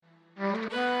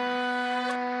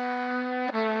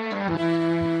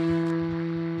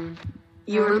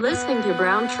You're listening to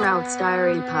Brown Trout's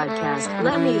Diary podcast.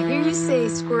 Let me hear you say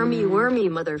squirmy wormy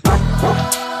motherfucker.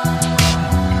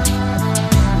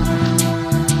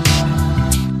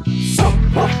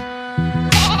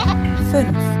 5, 4,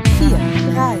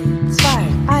 3, 2,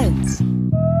 1.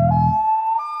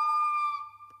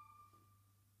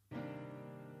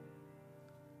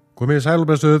 Komið í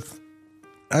sælubessuð,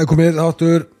 komið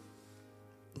þáttur,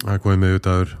 komið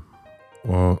miðvikudagur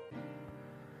og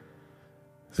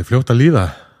þið fljótt að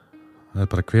líða. Það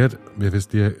bara hver, mér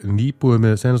finnst ég nýbúið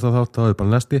með senasta þátt, það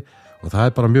bara næsti og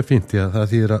það bara mjög fínt, því að það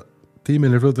þýðir að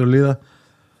tíminn fljóttur að líða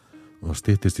og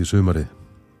styttist í sumarið.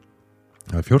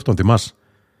 Það 14. mars,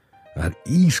 það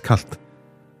ískalt.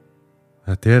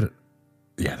 Þetta er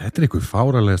einhver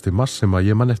fáralegasti mars sem að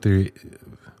ég man eftir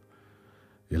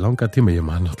í langa tíma. Ég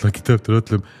man alltaf ekki eftir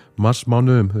öllum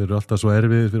marsmánuðum, þeir eru alltaf svo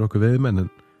erfiðir fyrir okkur veiðimenn,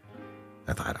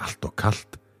 en það allt og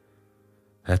kalt.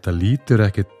 Þetta lítur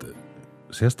ekkit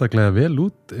sérstaklega vel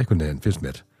út einhvern veginn, finnst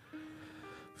mér.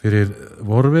 Fyrir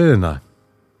vorveiðina,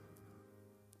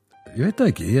 ég veit það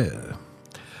ekki,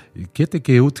 ég get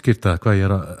ekki útskýrta hvað ég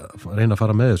að reyna að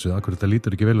fara með þessu, akkur þetta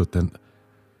lítur ekki vel út, en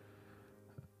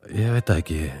ég veit það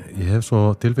ekki. Ég hef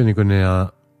svo tilfinningunni að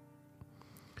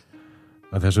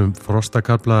þessum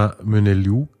frostakafla muni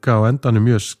ljúka á endanum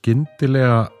mjög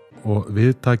skyndilega og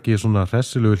viðtaki svona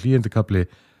hressilegu hlýjendikafli,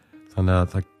 þannig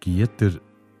að það getur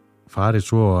farið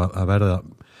svo að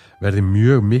verði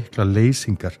mjög mikla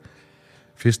leysingar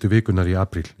fyrstu vikunar í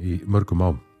apríl í mörgum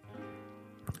ám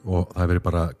og það verið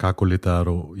bara kakolitar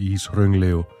og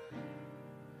íshröngli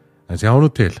en sjá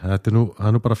nú til, það er nú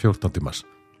bara 14. mars.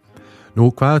 Nú,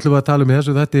 hvað ætlum við að tala um í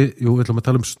þessu þætti? Jú, við ætlum að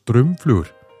tala um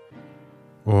straumflugur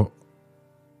og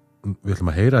við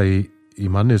ætlum að heyra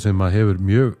í manni sem að hefur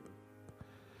mjög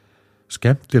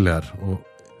skemmtilegar og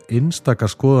einstakar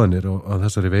skoðanir á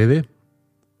þessari veiði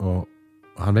og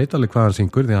hann veit alveg hvað hann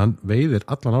syngur því að hann veiðir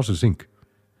allan á sig syng.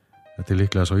 Þetta er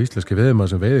líklega svo íslenski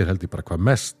veiðimaður sem veiðir held ég bara hvað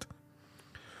mest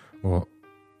og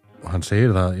hann segir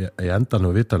það í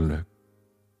endanum á viðtalinu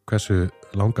hversu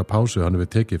langa pásu hann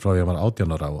hefur tekið frá því að hann var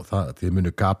 18 ára og það þið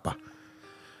munu gapa.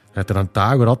 Þetta er hann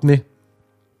Dagur Árni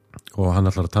og hann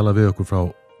ætlar að tala við okkur frá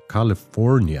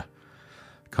Kaliforníu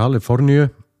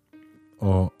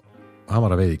og hann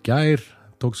var að veiða í gær,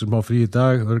 tók sér smá frí í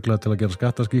dag, örugglega til að gera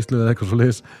skattaskýrslu eða eitthvað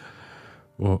svoleiðis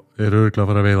og örugglega að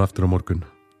fara að veiða aftur á morgun.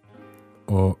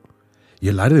 Og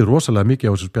ég lærði rosalega mikið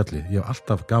á þessu spjalli. Ég hef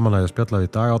alltaf gaman að spjalla við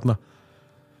Dag Árna.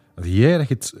 Ég er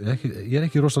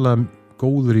ekki rosalega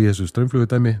góður í þessu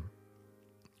straumflugudæmi,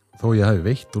 þó ég hef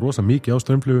veitt rosa mikið á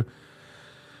straumflugu.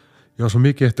 Ég var svo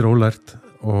mikið eftir ólært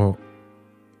og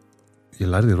ég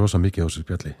lærði rosa mikið á þessu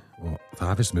spjalli og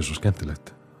það finnst mér svo skemmtilegt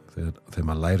þegar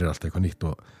maður lærir alltaf eitthvað nýtt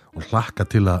og hlakka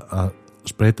til að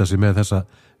spreita sig með þessa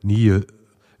nýju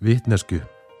vitnesku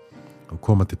og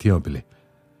komandi tímabili.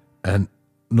 En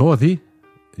nóg að því,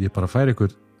 ég bara færi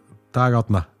ykkur Dag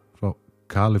Árna frá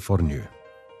Kaliforníu.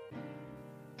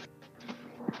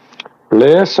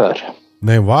 Blesar.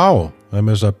 Nei, vá, það er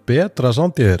með þess að betra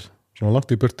sándið þér, svona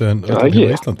langt í burtu en öllum í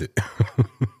Íslandi.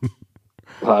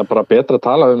 Það er bara betra að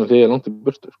tala við mig því ég er langt í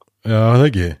burtu. Sko. Já,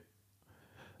 það ekki.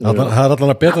 Það er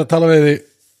allan að betra að tala við því,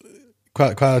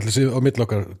 hvað ætli sé á milli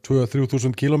okkar,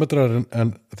 2-3 kilometrar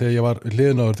en þegar ég var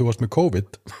hliðin á þér, þú varst með COVID.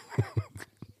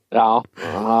 Já,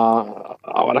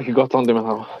 það var ekki gott landið með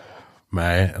það.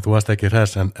 Nei, þú varst ekki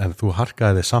hress en þú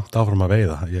harkaði þig samt áfram að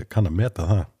veiða, ég kann að meta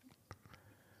það.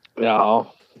 Já,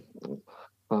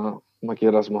 maður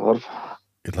gera það sem maður þarf.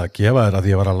 Ég ætla að gefa þér að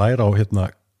því ég var að læra á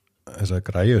þessar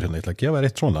græjur hérna, ég ætla að gefa þér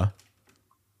eitt svona.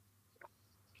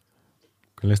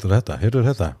 Hvernig leistur þetta? Heyrður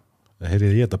þetta? Það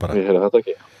heyrði ég þetta bara. Ég heyrði þetta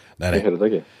ekki. Nei. Ég heyrði þetta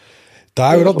ekki.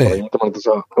 Dagur Árni. Það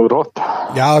var rótt.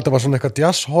 Já, þetta var svona eitthvað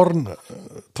jazzhorn,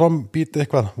 trombít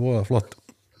eitthvað, voða flott.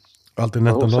 Aldrei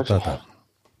nefnt að nota þetta.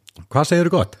 Hvað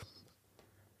segirðu gott?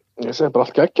 Ég segi bara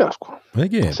allt geggjað, sko.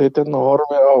 Ekki? Ég segi hérna og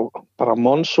horfi á bara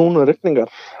monsúnu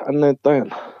rigningar enn einn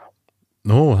daginn.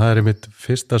 Nú, það er mitt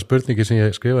fyrsta spurningi sem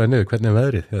ég skrifaði niður, hvernig er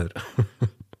veðrið hér?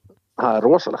 Það er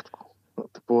rosalegt, sko.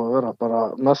 Þetta er búið að vera bara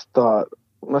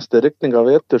mesti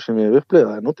rigningavetur sem ég hef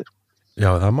upplifað það núti. Já,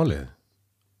 það er málið.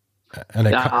 En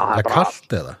er kalt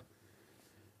eða?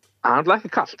 Það er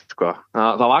ekki kalt, sko.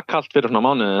 Það var kalt fyrir svona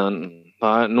mánuði, en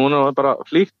núna er það bara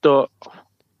flýtt og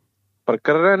bara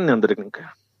grenjandi rigning.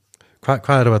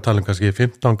 Hvað erum við að tala um, kannski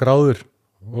 15 gráður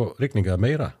og rigning eða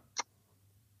meira?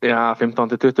 Já,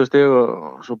 15-20 stig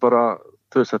og svo bara,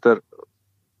 þú veist, þetta er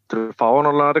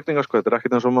fáanarlega rigningar, sko. Þetta er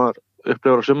ekkert eins og maður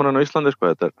upplifur á sumarinu á Íslandi,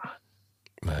 sko. Þetta er...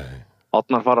 Nei.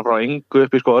 Átnar fara frá Engu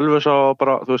upp í sko Ölfusa og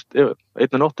bara, þú veist,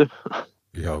 einni nóttu.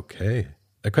 Já, ok.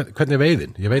 Hvernig er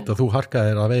veiðin? Ég veit að þú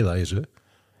harkaðir að veiða í þessu.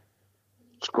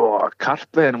 Sko,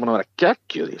 karpveiðin er búin að vera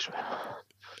geggjuð í þessu.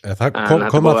 Það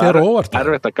kom að þér óvart.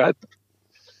 Erfitt að gæta.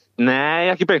 Nei,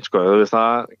 ekki beint, sko. Þú veist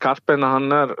það, karpinn hann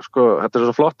er, sko, þetta er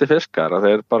svo flotti fiskar að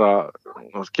þeir bara,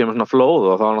 það kemur svona flóð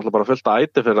og þá er náttúrulega bara fullt að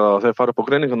æti fyrir það og þeir fara upp á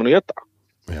greiningunum og éta.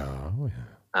 Já.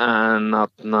 En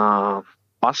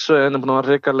bassveiðin er búin að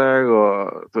vera hrikaleg og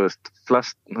þú veist,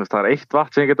 það er eitt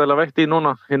vatn sem ég get alveg veitt í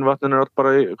núna. Hinn vatnin er öll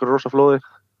bara í ykkur rosa flóði.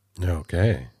 Já,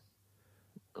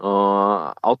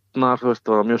 og átnar, þú veist,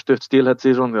 það var mjög stutt stílhead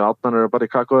season því átnar eru bara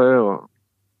í kakói og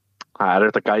það er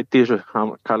þetta gæti í þessu.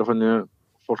 Kaliforníu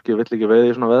fólki vill ekki veiða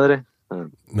í svona veðri.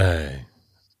 Nei.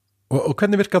 Og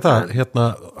hvernig virkar það?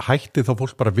 Hætti þá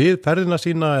fólk bara við ferðina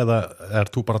sína eða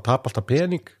þú bara að tapa alltaf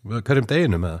pening hverjum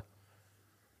deginum eða?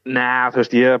 Nei, þú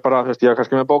veist, ég er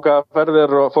kannski með bóka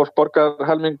ferðir og fólk borgar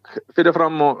helming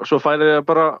fyrirfram og svo færi ég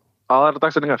bara aðra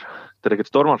dagsetningar. Þetta er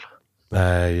ekkert stórmál.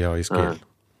 Nei, já, ég skil.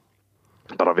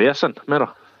 Bara vesen, meira.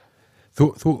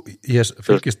 Ég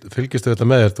fylgist þetta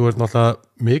með þér. Þú ert náttúrulega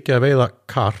mikið að veiða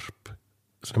karp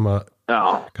sem að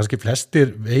kannski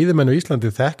flestir veiðimenn á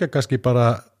Íslandi þekka kannski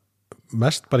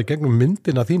mest bara í gegnum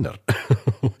myndina þínar.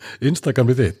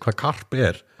 Instagramið þitt, hvað karp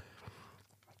er.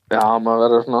 Já, maður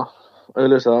verður svona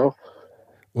auðlýsa á.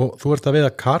 Og þú ert að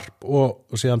veiða karp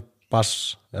og síðan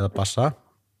bass eða bassa.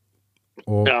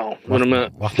 Og já, við erum með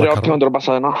 3 tegundir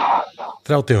bassa hérna.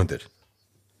 3 tegundir?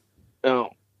 Já,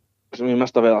 sem ég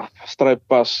mest að veiða. Striped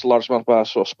bass, largemouth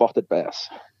bass og spotted bass.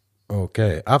 Ok,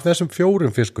 af þessum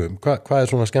 4 fiskum, hvað er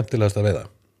svona skemmtilegast að veiða?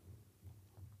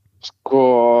 Sko,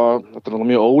 þetta er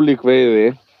mjög ólík veiði.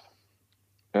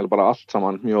 Eða bara allt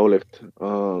saman, mjög ólíkt.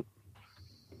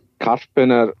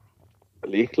 Karpin er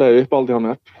líklega uppáldi á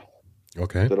mér.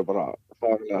 Ok. Þetta eru bara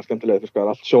faglega skemmtilega fiskar.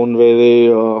 Allt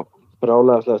sjónveiði og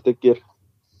brálega styggir.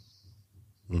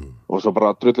 Og svo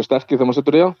bara drullu sterkir þegar maður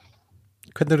setur í það.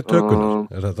 Hvernig eru tökunar?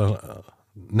 Er þetta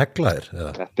neglaðir?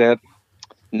 Þetta er,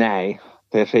 nei,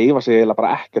 þeir hreyfa sig eiginlega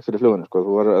bara ekkert fyrir flugunni, sko.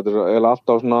 Þetta er eiginlega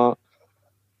alltaf svona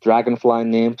dragonfly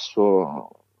nymphs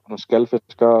og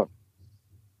skelfiska,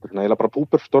 eiginlega bara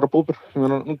púpur, stóra púpur sem við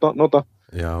erum að nota.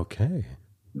 Já, ok.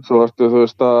 Svo ertu, þú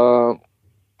veist að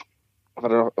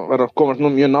verður að koma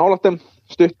svona mjög nálægt þeim,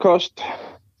 stuttkost.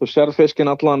 Þú sérð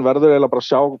fiskinn allan, verður eiginlega bara að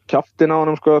sjá kjaftin á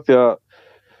honum, sko, því að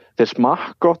þeir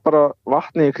smakka oft bara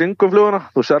vatni í kringum fluguna.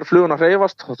 Þú sér fluguna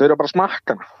hreyfast og þeir eru bara að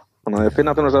smakka hana. Þannig að ég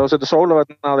finna að þú setur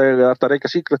sólavetna að þig eftir að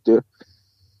reykja síkrettu,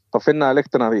 þá finna þið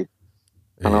lyktina af því.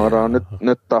 Þannig að vera að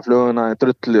nutta fluguna í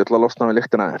drullu til að losna við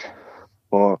lyktina þér.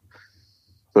 Og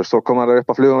þú veist, þá koma þær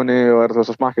upp á flugunni og eru þú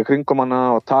veist að smakka í kringum hana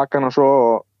og taka hana svo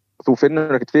og þú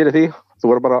finnur ekkert fyrir því. Þú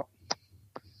verður bara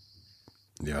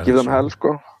give them hell,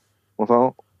 sko. Og þá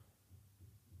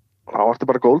ertu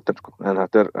bara golden, sko. En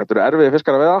þetta eru erfiði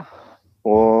fiskar að veiða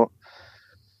og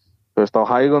þú veist, á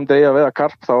hægum degi að veiða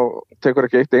karp þá tekur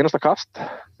ekki eitt einasta kast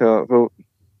þegar þú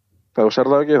sér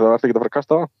það ekki, þá ertu ekki að fara að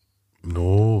kasta það.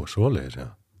 Nú, svoleiðis, já.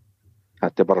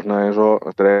 Þetta er bara svona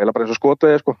þetta er eiginlega bara eins og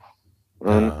skotveið, sko.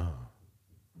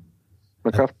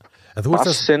 Með karp.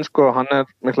 Bassinn, sko, hann er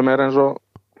miklu meira eins og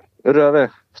urriða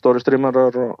við, stóri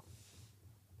strímarar og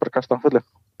bara kasta fulli.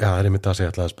 Já, það er einmitt það sem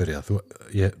ég ætlaði að spyrja.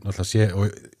 Ég náttúrulega sé, og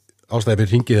ástæði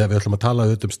við hringið að við ætlum að tala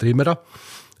um strímera,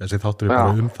 þessi þáttur er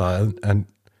bara það, en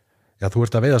já, þú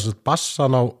ert að veiða svo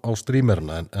bassan á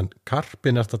strímerna, en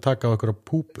karpin ert að taka á einhverja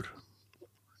púpur.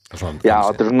 Já,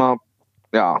 þetta er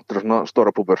svona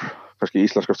stóra púpur, kannski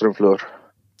íslenska straumflugur.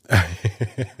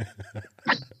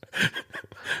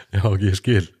 Já, ég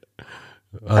skil.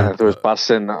 En þú veist,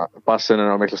 bassin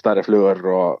er á miklu stærri flugur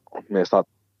og mér er það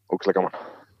ógeðslega gaman.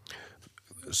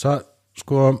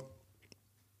 Sko,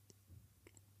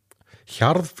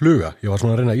 hjarðfluga, ég var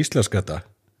svona að reyna að íslenska þetta.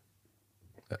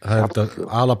 Það er þetta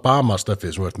Alabama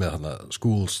stöfið sem þú ert með þarna,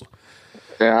 schools.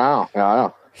 Já.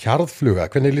 Hjarðfluga,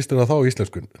 hvernig líst þér það þá í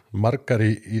íslenskun? Margar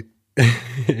í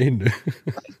einu.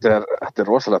 Þetta er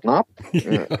rosalegt nafn.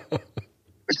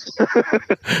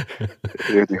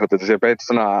 Ég veit ekki hvað þetta sé beint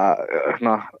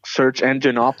svona search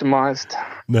engine optimized.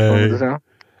 Nei,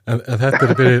 en þetta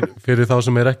er fyrir þá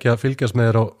sem er ekki að fylgjast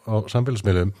með þér á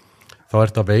samfélagsmiðlum, þá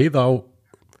ert að veiða á,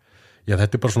 já,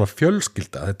 þetta er bara svona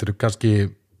fjölskylda, þetta eru kannski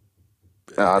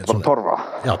þetta er bara torfa.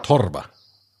 Já,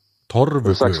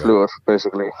 torfufluga. 6 flugur,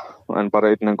 basically, en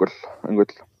bara einn engull.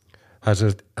 Það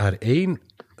er ein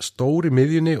stóri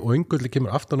miðjunni og engulli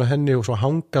kemur aftan á henni og svo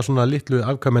hanga svona litlu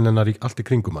afkvæminnar allt í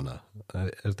kringum hana. Er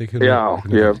þetta ekki? Já,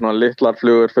 ég hef svona litlar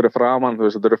flugur fyrir framan, þú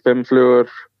veist, þetta eru 5 flugur,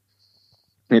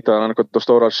 nýtaðar annarkvæmt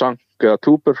stórar sank eða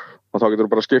túpur og þá getur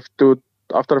þú bara skipt út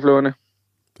aftari flugunni.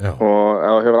 Já. Og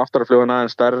ef þú hefur aftari fluguna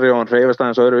en stærri og hann hreyfist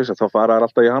aðeins öðruvísi, þá fara þær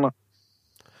alltaf í hana.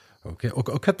 Ok, og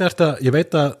hvernig er þetta, ég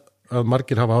veit að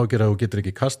margir hafa ágjör að þú getur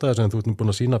ekki kastað þess en þú ert nú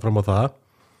búin að sýna fram á það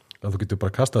að þú getur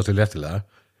bara kastað þessi léttilega.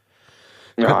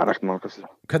 Já, það er ekkert mál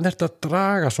kastilega. Hvernig ertu að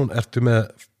draga svona, ertu með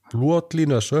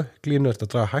flotlínu eða sökklínu, ertu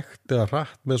að draga hægt eða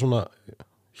hratt með svona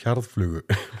hjarðflugu?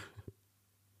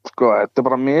 Sko, þetta er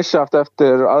bara misjafnt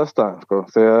eftir aðstæðum, sko.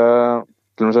 Þegar,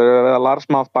 til dæmis þegar ég veið að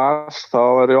larsmátt bass, þá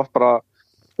er ég oft bara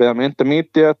við að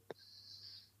intermediate,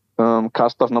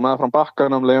 kasta svona með fram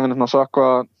bakkanum, leifinu svona sökva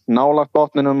nálagt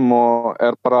botninum og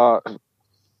er bara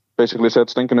basically set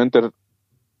stenginu undir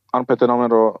armpittin á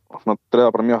mér og svona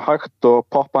dreða bara mjög hægt og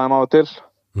poppa þeim á og til.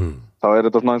 Þá er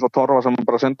þetta svona eins og torfa sem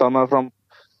bara syndaði með fram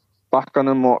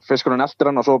bakkanum og fiskurinn eldir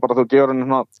hann og svo bara þú gefur hann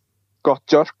svona gott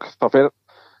jerk, þá fyrir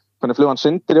hvernig flugan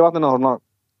syndir í vatninu, þá svona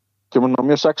kemur hann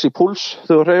mjög sexy púls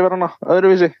þegar þú hreyfir hana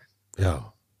öðruvísi. Já.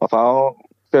 Og þá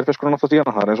fyrir fiskurinn oftast í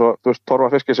hana. Það er eins og, þú veist, torfa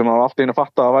fiski sem allt í einu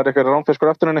fatta að væri eitthvað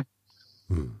ránfiskur eftir henni.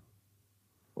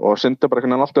 Og syndir bara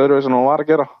einhvern veginn allt öðruvísi sem hann var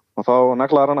að gera og þá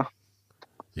neglaðar hana.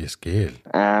 Ég skil.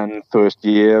 En þú veist,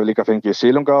 ég hef líka fengið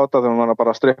sílunga á þetta þegar maður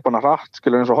bara strippa hana hratt,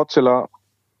 skilur eins og hotsíla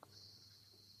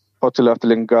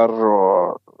eftirlingar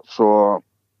og svo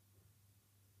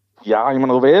já, ég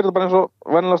meina þú verður bara eins og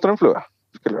venjulega straumfluga,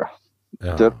 skilur við.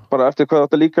 Þetta er bara eftir hvað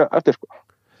þetta líka eftir, sko.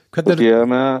 Hvernig ég er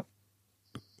með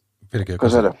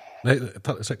Hvað segir þau? Nei,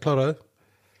 kláraðu.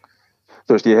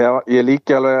 Þú veist, ég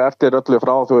líki alveg eftir öllu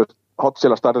frá, þú veist,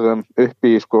 hotsíla starðum upp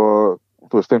í, sko,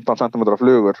 þú veist, 15 cm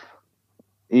flugur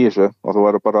í þessu og þú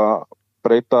verður bara að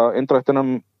breyta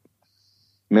indrættinum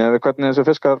með hvernig þessi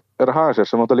fiskar er að haga sér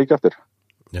sem átt að líka eftir.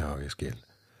 Já, ég skil.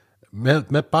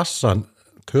 Með bassan,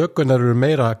 tökunar eru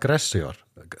meira aggressívar,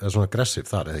 eða svona aggressív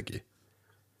þar, eða ekki?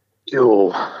 Jú,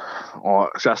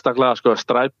 og sérstaklega, sko,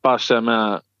 stræpa sem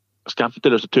er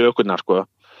skemmtilegustu tökurnar, sko,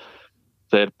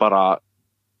 þeir bara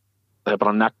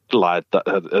negla þetta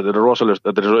er rosalegust,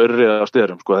 þetta er svo örrið á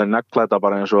styrum, sko, þeir negla þetta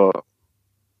bara eins og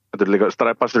þetta er líka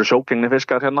stræpast fyrir sjókingni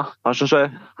fiskar hérna, þannig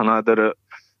að þetta eru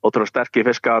ótrúlega sterkir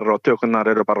fiskar og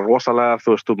tökurnar eru bara rosalegar,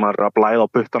 þú veist, þú maður að blæða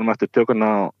á puttanum eftir tökurna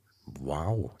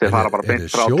og þeir fara bara beint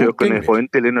frá tökunni og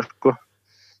undirlínu, sko.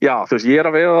 Já, þú veist, ég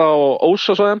er að veiða á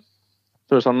ósasvæðum,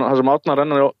 þú veist, það sem átnar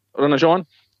renna sjóin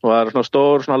og það eru svona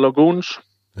stór, svona lagoons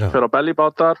fyrir á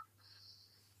bellybátar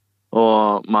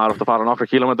og maður er ofta að fara nokkra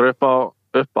kílómetra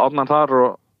upp átnar þar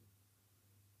og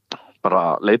bara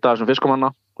leita þessum fiskomanna,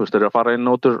 þú veist, þeir eru að fara inn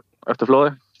út eftir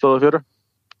flóði, stóðu fjöru.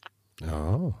 Já,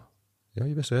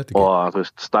 ég vissi þetta ekki. Og þú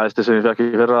veist, stæðsti sem ég fekk í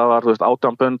fyrra var, þú veist,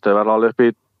 18 pund, þeir verða alveg upp í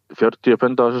 40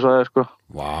 pund á þessu svæði, sko.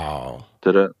 Vá.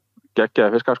 Þeir eru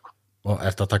geggjaði fiskar, sko. Og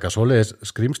ertu að taka svoleiðis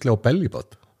skrýmsli á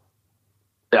bellybát?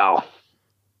 Já.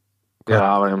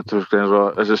 Já, þú veist, eins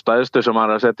og þessi stæðstu sem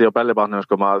maður er að setja í á bellybátnum,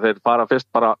 sko, þeir fara fyrst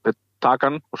bara, þeir taka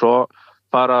hann og svo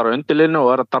fara þar á undirlínu og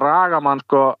er að draga mann,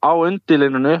 sko, á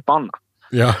undirlínunu upp ána.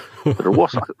 Já.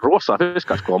 rosa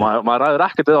fiskar, sko, maður ræður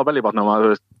ekkert við á bellybátnum,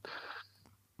 þú veist,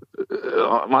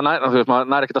 maður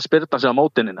nær ekkert að spyrta sig á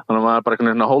mótininu, þannig að maður er bara einhvern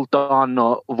veginn að hold on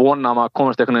og vona að maður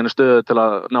komast einhvern veginn stöðu til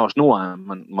að ná að snúa,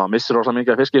 en maður missir rosa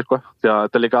mikið af fiski, sko, því að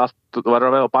þetta er líka allt, þú verður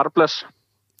að veiða á barbless,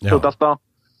 alltaf.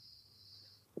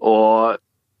 Og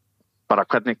bara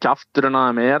hvernig kjafturinn að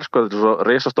þeim er, sko, þetta er svo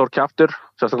risastór kjaftur,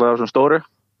 sérstaklega þessum stóru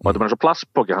og þetta er bara eins og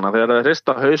plastpoki, þannig að þegar það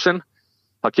hrista hausinn,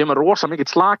 þá kemur rosa mikið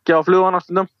slaki á flugana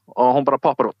stundum og hún bara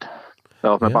poppar út.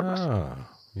 Já,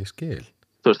 ég skil.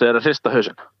 Þú veist, þegar það hrista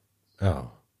hausinn. Já.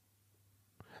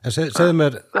 En segðu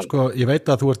mér, sko, ég veit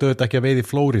að þú ert auðvitað ekki að veiða í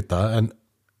Flórída,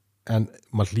 en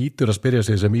maður hlýtur að spyrja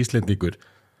sig sem Íslendingur,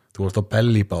 þú ert á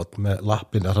bellybát með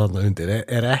lappina þarna undir,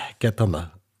 er ekkert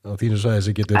annað á þínu svæði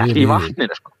sem getur ekki í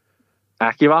vatninu, sko.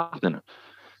 Ekki í vatninu.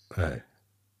 Nei.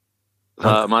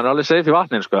 Maður er alveg safe í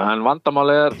vatninu, sko, en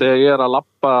vandamáli er þegar ég er að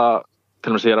labba, til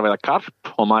og með ég er að veiða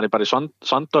karp og maður er bara í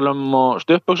sandölum og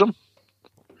stuttbuxum,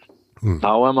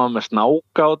 þá er maður með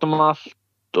snáka út allt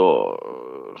og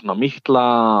svona mikla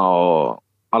og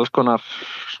alls konar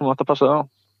sem þetta passaði á.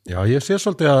 Já, ég sé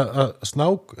svolítið að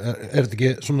snák, er þetta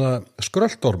ekki svona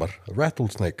skröltormar,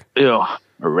 rattlesnake? Já,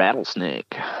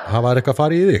 rattlesnake. Það var eitthvað að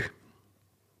fara í þig?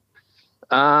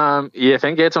 Ég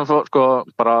fengi eitt sem fór, sko,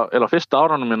 bara eða fyrsta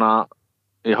áranum mína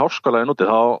í háskóla úti,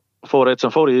 þá fór eitt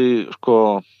sem fór í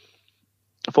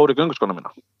gönguskóna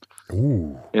mína.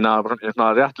 Ég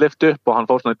náði rétt lift upp og hann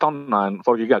fór svona í tanna en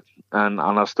fór ekki í gegn. En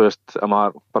annars, þú veist, ef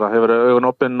maður bara hefur augun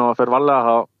opinn og fer varlega,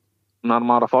 þá nær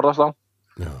maður að forðast á.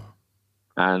 Já.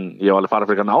 En ég var alveg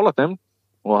farið fyrir nálægt þeim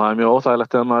og það er mjög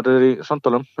óþægilegt þegar maður er í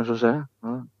sandölum, eins og segja.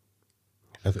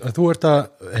 Þú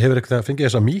hefur ekkert að fengið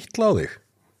þessa mítla á þig?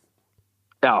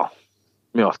 Já,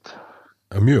 mjög oft.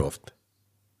 Mjög oft?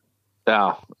 Já,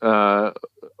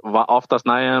 oftast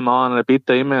nægum á hann að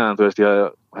býta í mig, en þú veist,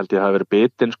 ég held ég hafi verið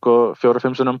bitinn, sko,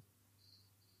 4-5 sinnum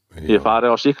Ég fari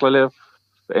á sýklalyf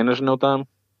einu sinni út af þeim.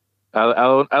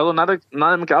 Ef þú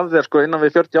næðum ekki af þér sko innan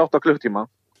við 48 klukkutíma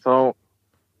þá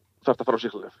þarftu að fara á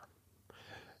sýklalyf.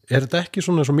 Er þetta ekki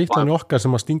svona eins og mítlan okkar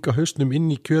sem að stinga hausnum inn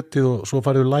í kjötið og svo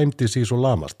farið læmdís í svo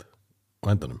lamast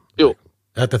á endanum? Jú.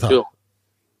 Þetta er það?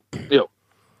 Jú.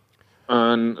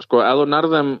 En sko ef þú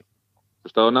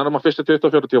nærðum á fyrstu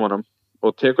 24 tímanum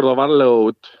og tekur það varlega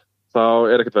út þá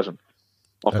er ekkert vesen.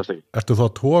 Oftast ekki. Ertu þá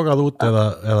tókað út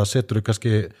eða setur þú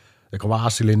kannski eitthvað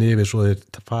vasilín yfir svo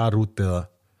þið fara út eða?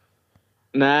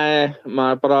 Nei,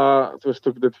 maður bara, þú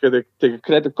getur tekið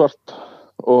kreditkort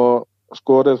og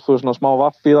skorið, svona smá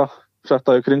vaff í það, sett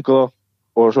það í kringu það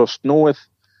og svo snúið.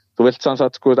 Þú vilt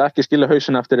sannsagt, ekki skilja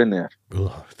hausinn eftir inni þér.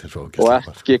 Og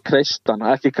ekki kreistan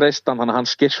þannig að hann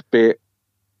skirpi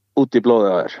út í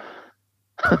blóðið á þér.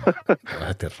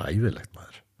 Þetta er ræðilegt,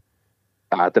 maður.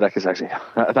 Ja, þetta er ekki sexy.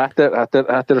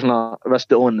 Þetta er svona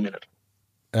vestu óvinni mínir.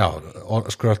 Já,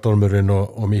 skröltormurinn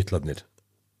og mítlarnir.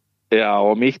 Já,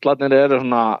 og mítlarnir eru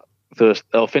svona, ef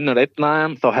þú finnur einn af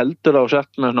þeim, þá heldur það og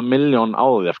sett með svona 1.000.000 á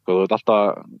þér, sko. Þú veit alltaf,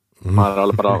 maður er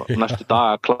alveg bara næstu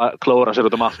dag að klóra sér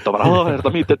út allt og bara, er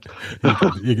þetta mítið?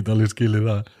 Ég get alveg skilið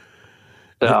það.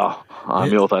 Já, það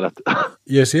er mjög óþægilegt.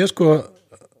 Ég sé sko,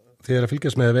 þegar að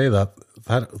fylgjast með veiða,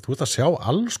 þú ert að sjá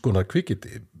alls konar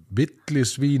kvikindi,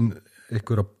 villisvín,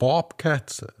 einhverja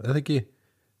bobcats, eða ekki?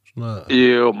 Svona...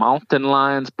 Jú, mountain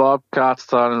lions, bobcats,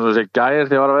 það er eins og þessi gæir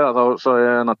þegar ég var að veiða, þá svo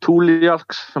ég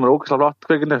túlíalks sem er ógeðslega flott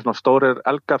kvikindi, svona stórir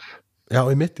elgar. Já,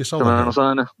 ég sá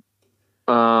það.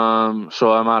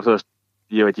 Svo ef maður,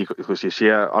 ég veit ekki, ég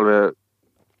sé alveg,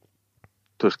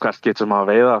 hvert getur sem að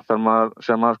veiða, þegar maður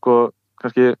sé maður sko,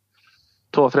 kannski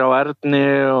 2-3 erni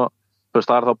og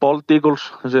það er þá bald eagles,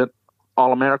 þessi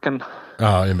all American.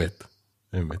 Já, ég veit.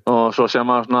 Og svo sé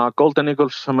maður svona golden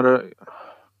eagles sem eru,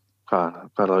 hvað er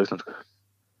það á íslensku?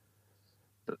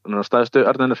 Það eru stæðstu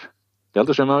erninir. Ég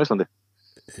heldur sem á Íslandi.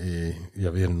 Já,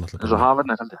 við erum náttúrulega eins og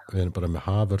haförnir, held ég. Við erum bara með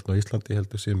haförn á Íslandi,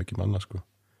 heldur sem ekki manna, sko.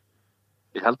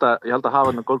 Ég held að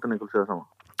haförn og golden eagles séu það sama.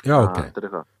 Já, ok. Þetta er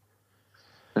eitthvað.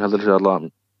 Ég held að það sé alltaf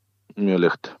mjög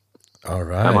lykt. All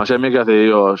right. En maður sé mikið af því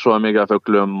og svo er mikið af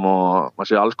fuglum og maður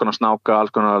sé alls konar snáka,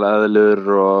 alls konar eðlur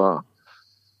og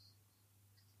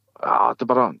já, þetta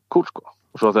er bara cool, sko.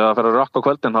 Og svo þegar það fer að rökk á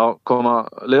kvöldin þá koma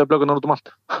liðablökunar út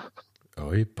allt.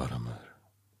 Í bara maður.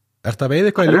 Ertu að veiða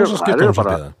eitthvað í ljósaskiptunum svo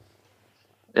beða?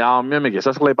 Já, mjög mikið,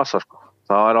 sérstaklega í bassa, sko.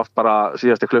 Það er oft bara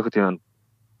síðasti klukkutíminn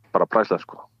bara præslega,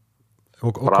 sko.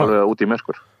 Bara alveg út í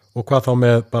myrkur. Og hvað þá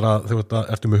með bara,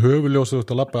 ertu með höfuljós þú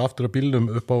ert að labba aftur á bílnum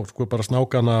upp á sko bara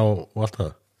snákana og allt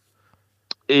það?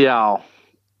 Já,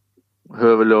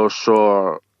 höfuljós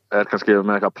og er kannski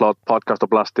með eitthvað podcast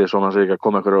og blasti svo maður sé ekki að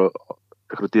koma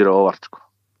einhverju dýra óvart, sko.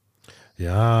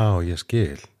 Já, ég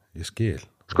skil.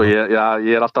 Sko, ég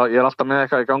er alltaf með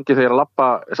eitthvað í gangi þegar ég er að labba,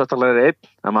 sérstaklega er einn,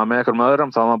 ef maður er með einhverjum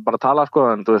öðrum, þá er maður bara að tala, sko,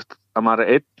 en ef maður er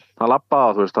einn að labba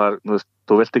og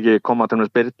þú vilt ekki koma til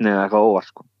með spyrni eða eitthvað óvart,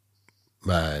 sko.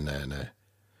 Nei.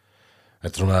 Þetta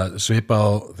er svona svipa á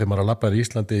þegar maður er að labba í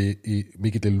Íslandi í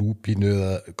mikilli lúpínu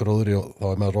eða gróðri og þá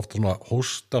er maður ofta svona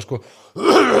hósta, sko,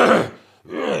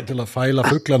 til að fæla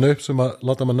fuglana upp sem að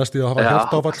láta maður næstu að hafa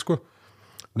hjartáfall, sko.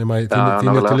 Nema í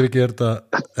þínu tilviki er þetta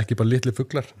ekki bara litli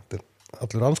fuglar, þetta er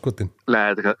allur anskotin.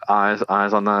 Nei, þetta er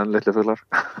aðeins annað en litli fuglar.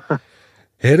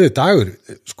 Heyrðu, Dagur,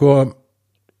 sko,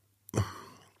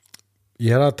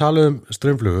 ég er að tala um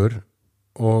straumflugur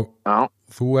og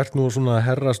þú ert nú svona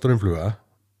herra straumfluga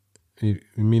í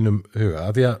mínum huga,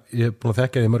 af því að ég er búin að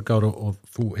þekka þig mörg ár og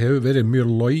þú hefur verið mjög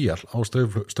lojal á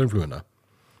straumfluguna.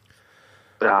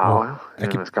 Já,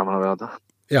 ég veist gaman að vera þetta.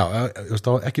 Já,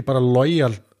 ekki bara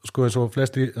lojal, sko, eins og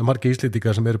margir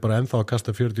Íslendingar sem eru bara ennþá að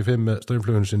kasta 45 með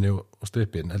straumflugunum sinni og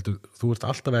strippin, heldur, þú ert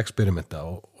alltaf að experimenta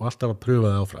og alltaf að pröfa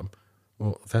það áfram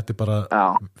og þetta er bara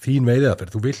þín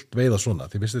veiðaferð, þú vilt veiða svona,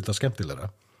 þið finnst þetta skemmtilegra.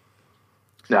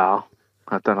 Já,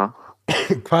 þetta er það.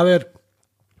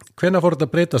 Hvenær fór þetta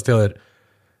að breytast hjá þér?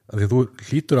 Af því þú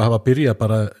hlýtur að hafa byrjað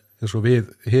bara eins og við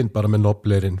hinn bara með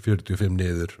noblerinn 45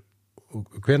 niður.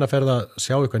 Hvenær fer það að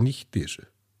sjá eitthvað nýtt í þessu?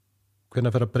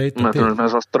 Hvenær fer að breyta til? Með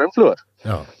þessar straumflugur?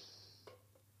 Já.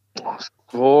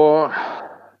 Sko,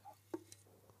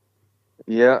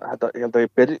 ég held að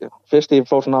fyrst ég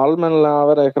fór svona almennilega að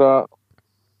vera eitthvað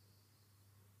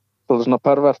svona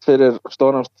pervert fyrir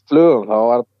stórum flugum,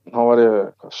 þá var ég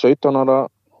 17 ára,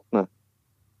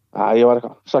 ég var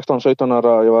eitthvað 16-17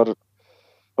 ára, ég var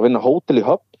að vinna hótel í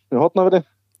Höfn í Hornafirði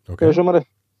yfir sumari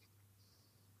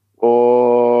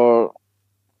og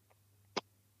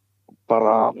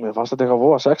bara, mér fannst þetta eitthvað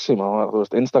voða sexy,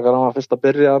 Instagram var fyrst að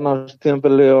byrja þarna á þessu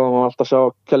tímabili og maður var alltaf að sjá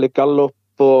Kelly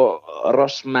Gallup og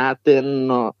Ross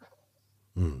Madden og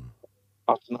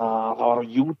það var á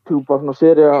YouTube var svona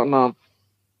sería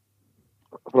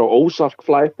frá Ozark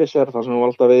Flyfisher þar sem við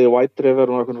var alltaf við í White River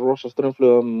og einhvern rosa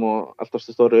straumflugum og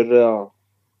eldast stóru urriða.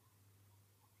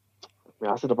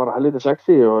 Já, þetta bara helviti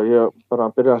sexy og ég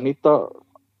bara byrjaði að hnýta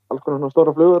alls konar svona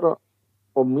stóra flugur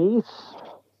og mýs.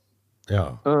 Já.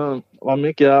 Var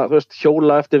mikið að,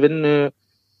 hjóla eftir vinnu,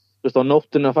 á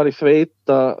nóttunni að fara í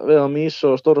sveit að veiða mýs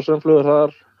og stóra straumflugur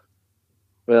þar,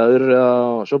 veiða urriða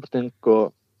og sjóbirting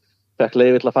og fekk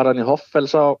leyfi til að fara inn í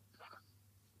Hoffelsá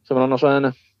sem var annars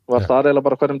svæðinu. Var það eiginlega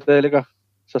bara hverjum degi líka,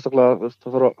 sérstaklega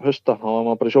það þarf að hausta, þá var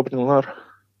maður bara í sjóbirtingum þar.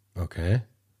 Ok.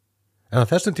 En á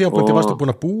þessum tímapunkti varstu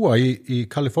búin að búa í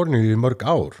Kaliforníu í mörg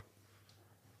ár?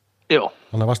 Já.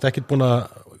 Þannig að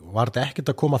var þetta ekkert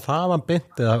að koma þaðan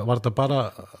beint eða var þetta bara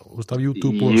af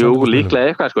YouTube? Jú,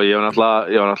 líklega eitthvað, sko. Ég var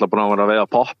náttúrulega búin að vera að veiða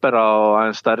popper á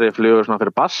aðeins stærri flugur svona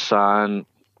fyrir bassa, en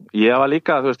ég var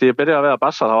líka, ég byrjaði að veiða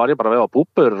bassa, þá var ég bara að veiða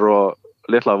búbbur og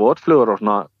litla votflugur og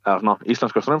svona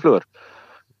íslenskar straumflugur.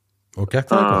 Og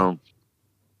gekk það eitthvað?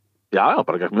 Já,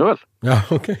 bara gekk mjög vel. Já,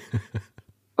 ok.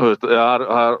 Það er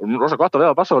rosa gott að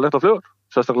veiða bassa og litla flugur,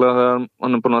 sérstaklega þegar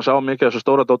hann er búin að sjá mikið þessu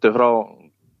stóra dóti frá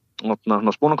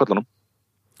spúnaköllunum.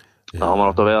 Þá var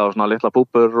átt að veiða á svona litla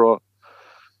búbbur og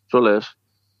svoleiðis.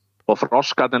 Og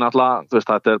froskarnir alltaf,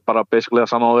 þetta er bara basically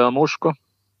það sama á veiða mús, sko.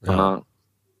 Þannig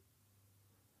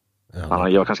að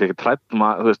ég var kannski ekki hrædd,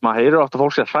 maður heyrir ofta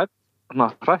fólk sé hrædd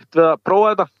við að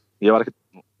prófa þetta. Ég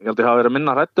held ég hafa verið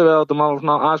minna hræddur við þetta, maður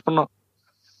svona aðeins búin að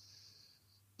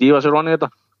dýfa sér voni í þetta.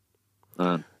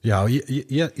 Já,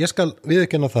 ég skal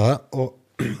viðurkenna það og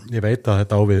ég veit að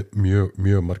þetta á við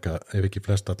mjög marga, ef ekki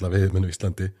flest alla veiðmenn í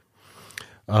Íslandi,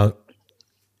 að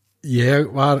ég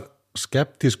var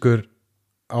skeptískur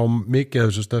á mikið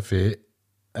af þessu stöfi,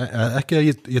 ekki að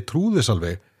ég trúði þess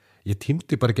alveg, ég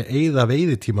tímdi bara ekki að eyða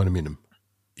veiðitímanum mínum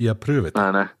í að pröfa þetta.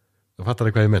 Nei. Það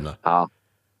fattar hvað ég minna. Já,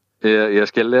 ég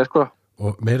skilði sko.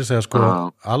 Og meiri segja sko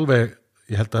alveg,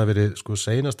 ég held að það verið sko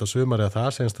seinasta sumar eða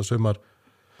það seinasta sumar,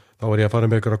 þá var ég að fara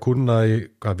með ykkur að kunna í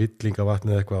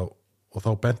villingavatni eða eitthvað og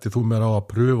þá benti þú mér á að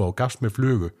pröfa og gafst mér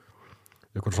flugu,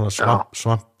 eitthvað svona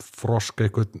svampfrosk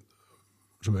eitthvað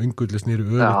sem öngulli snýri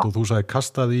öðvitað og þú sagði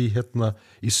kastaði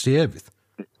í sefið.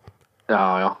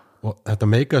 Já. Og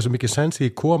þetta meikaði svo mikið sens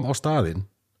ég kom á staðinn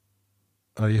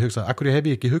að ég hugsaði, akkur hef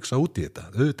ég ekki hugsað út í þetta,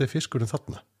 auðvitað er fiskurinn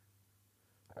þarna.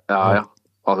 Já.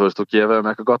 Og þú gefur þeim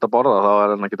eitthvað gott að borða, þá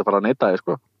er hann að geta fara að neita þig,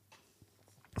 sko.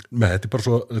 Nei, þetta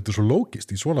er svo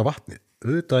lógist í svona vatni.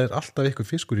 Auðvitað er alltaf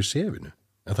eitthvað fiskur í sefinu,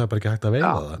 en það er bara ekki hægt að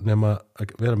veiða það, nema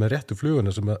að vera með réttu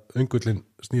fluguna sem að öngullin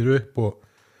snýr upp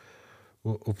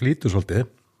og flýtur svolítið.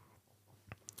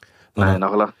 Nei,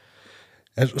 nákvæmlega.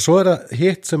 En svo er það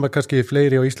hitt sem að kannski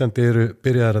fleiri á Íslandi eru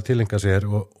byrjaðar að tilenga sér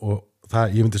og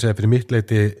það, ég myndi segja fyrir mitt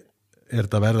leiti er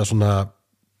þetta að verða svona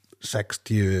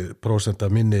 60%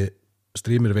 af minni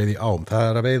streamerveiði í ám. Það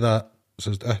er að veiða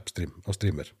upstream á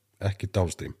streamer, ekki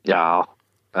downstream. Já.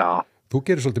 Þú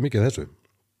gerir svolítið mikið af þessu.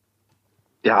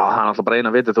 Já, það er alltaf bara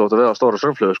eina vitið þú átt að veiða stóra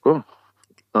straumflugur, sko.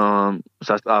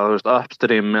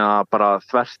 Upstream bara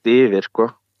þvert yfir,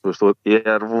 sko. Ég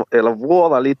er eiginlega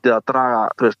voða lítið að draga,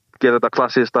 gera þetta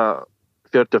klassista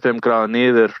 45 gráða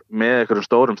niður með einhverjum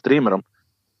stórum streamerum.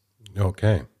 Ok.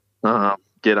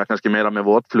 Gera kannski meira með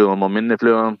votflugum og minni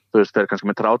flugum, fer kannski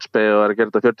með trátspey og er að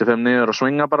gera þetta 45 niður og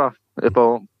svinga bara upp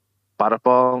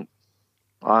á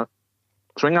að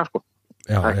svinga, sko.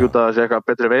 Ekki út að það sé eitthvað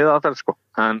betri veiðaðferð, sko.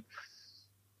 En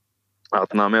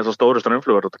með þessar stóru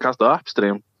straumflugur og kasta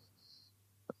upstream,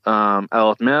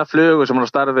 eða með flugu sem er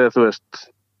á stærðið,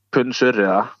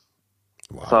 punnsurriða,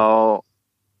 þá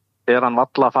er hann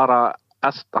valla að fara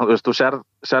þú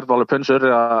sérð alveg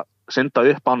punnsurriða synda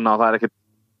upp á hann og það er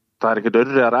ekkert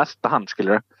urriðar að elta hann,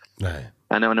 skilur. Nei.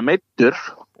 En ef hann er meiddur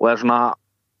og er svona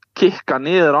kikka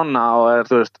niður hana og er,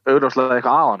 augljóslega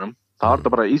eitthvað á honum, þá er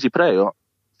þetta bara easy prey og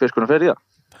fiskurinn fer í það.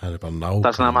 Það er bara nákvæmlega.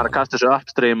 Það er svona að maður kastar þessu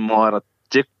upstream og er að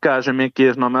jigga þessu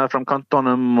mikið með fram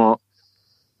kantonum og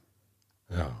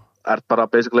er bara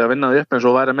basically að vinna það upp eins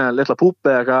og væri með litla púpi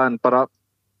eða eitthvað en bara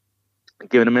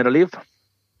gefa henni meira líf.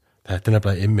 Þetta er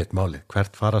nefnilega einmitt máli.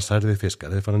 Hvert fara særðir fiskar?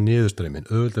 Þeir fara niðurstreymin,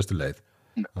 auðvöldastu leið.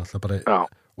 Bara,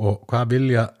 og hvað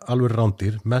vilja alveg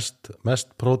rándýr? Mest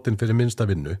prótein fyrir minnsta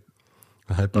vinnu.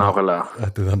 Nákvæmlega.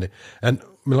 Þetta er þannig. En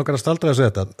mér langar að staldra þessu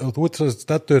þetta. Og þú ert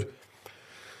stættur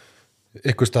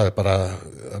ykkur staði bara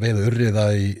að veiða urriða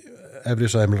í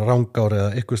efrisæðum Rangár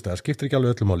eða ykkur staði. Skiptir ekki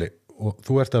alveg öllu máli. Og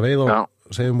þú ert að veiða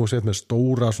og segjum og set með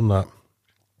stóra svona,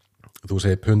 þú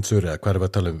segir pundsur eða hvað er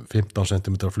að tala 15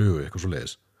 cm flugu, eitthvað svo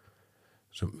leiðis.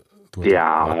 Já,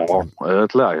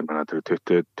 auðvitað, ég meina þetta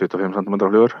eru 25 cm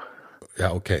flugur. Já,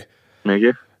 ok.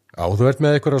 Mikið. Já, þú ert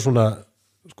með eitthvað svona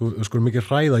skulum ekki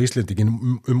hræða Íslendingin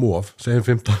of, segjum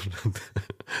 15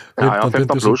 15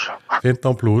 plus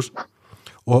 15 plus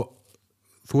og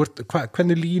þú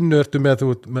hvernig línu ertu með,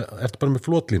 ertu bara með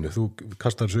flotlínu, þú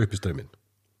kastar þessu upp í strauminn?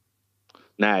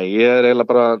 Nei, ég eiginlega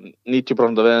bara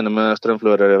 90% af veiðinu með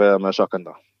straumflugur ég veiða með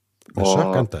sökkanda. Með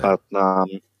sökkanda?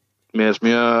 Og mér finnst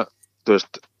mjög, þú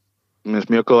veist, mér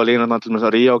finnst mjög góða línurnar, til og með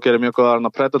að Ríó gerir mjög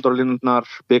góða predator línurnar,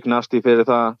 Big Nasty fyrir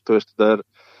það, þú veist,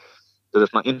 þetta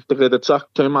svona integrated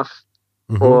sökktaumar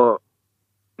og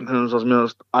það svo sem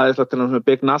ég aðeinslega til með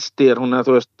Big Nasty hún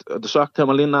þú veist, þetta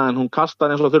sökktauma lína en hún kastar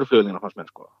eins og þurrflugulína fannst mér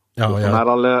sko. Hún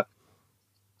alveg,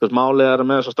 þú veist, málið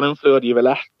með þessar straumflugur,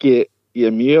 ég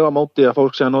mjög á móti að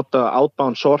fólk sé að nota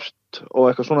outbound short og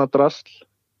eitthvað svona drasl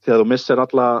því að þú missir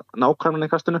alla nákvæmlega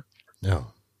í kastinu. Já.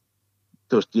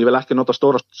 Þú veist, ég vil ekki nota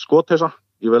stóra skothausa,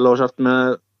 ég vil sért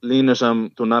með línu sem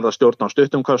þú nærða stjórna á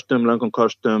stuttum köstum, löngum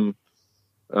köstum,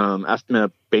 eftir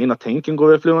með beina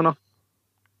tengingu við fluguna.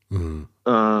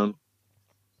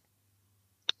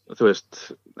 Þú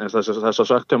veist,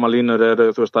 þessar sökktauma línur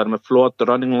þú veist, það með float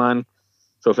running line,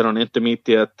 svo fyrir hann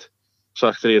intermediate,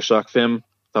 sökk 3, sökk 5,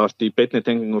 þá ertu í beinni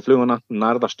tengingu við fluguna,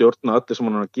 nærða stjórna öllu sem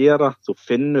hann að gera, þú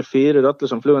finnur fyrir öllu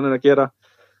sem flugan að gera.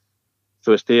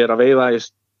 Þú veist, ég að veiða í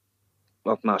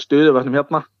stuðuvötnum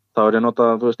hérna, þá ég að nota,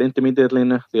 þú veist, intermediate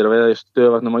línu, því ég að veiða í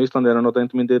stuðuvötnum á Íslandi, ég að nota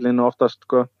intermediate línu oftast,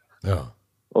 sko. Já.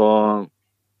 Og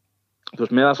þú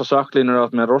veist, með þessar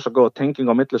sökklínur með rosa góða tenging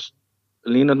á millis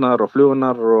línurnar og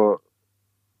flugunar og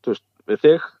þú veist, við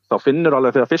þig, þá finnur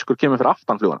alveg þegar fiskur kemur fyrir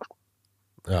aftan fluguna, sko.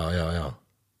 Já.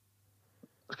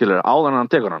 Skilur, áður en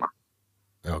hann tekur hana.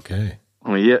 Já, ok.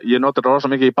 Ég notar rosa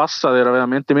mikið í bassa þegar að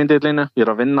veiða myndið línu, ég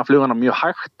að vinna fluguna mjög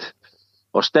hægt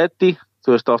og steady, þú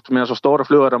veist, oft með þessar stóra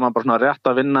flugur maður bara svona rétt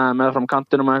að vinna með fram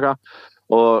kantinum og eitthvað,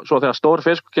 og svo þegar stór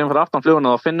fiskur kemur fyrir aftan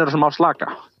fluguna, þá finnur þessum af slaka.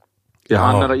 Já,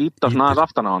 hann að íta svona aðeins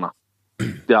aftan á hana.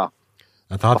 Já.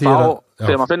 Og þá,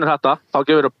 þegar maður finnur þetta, þá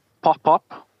gefur þau pop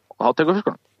og þá tekur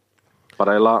fiskurinn.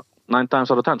 Bara eiginlega 9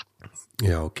 times out of 10.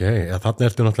 Já, ok. Þarna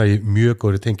ertu náttúrulega í mjög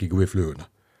góðri tengingu við fluguna.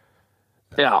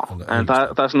 Já, en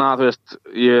það er svona, þú veist,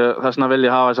 það er svona vil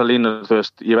ég hafa þessa línu, þú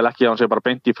veist, ég vil ekki að hún sé bara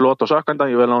beint í flot og sökkanda,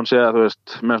 ég vil að hún sé, þú veist,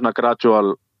 með svona gradual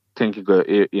tengingu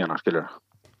í hana, skilur.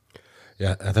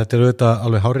 Já, en þetta auðvitað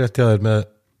alveg hárrétt hjá þér með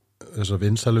þessar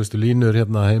vinsælustu línur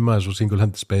hérna heima, eins og single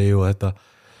hand spey og þetta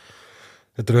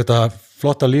auðvitað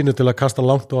flotta línu til að kasta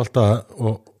langt og allt það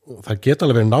og það geta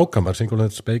alveg verið nákvæmar, single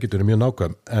hand spey getur mjög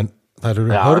nákvæm, en það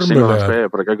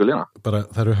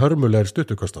eru hörmulegar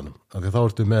stuttukostunum, af því þá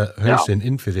ertu með hausinn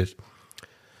inn fyrir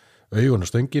augun og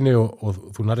stönginni og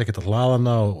þú nær ekkert að hlaða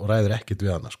hana og ræðir ekkert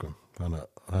við hana, sko. Þannig að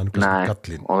það er kannski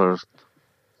gallin. Og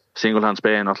single hand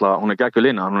spey náttúrulega, hún geggjul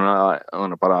lína,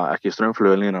 hún bara ekki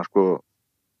straumflugu lína, sko.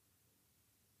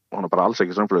 Hún bara alls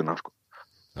ekki straumfluguna, sko.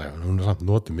 Nei, hún samt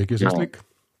notið mikið sem slík.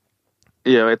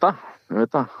 Ég veit það.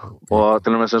 Og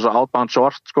til og með sem svo outbound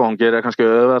short, sko, hún gerir kannski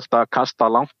auðvelt að kasta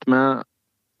langt með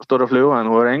stóra flugu, en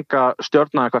hún er enga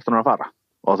stjórnaði hvert hún að fara.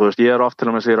 Og þú veist, ég oft til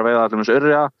og með sér að veiða til og með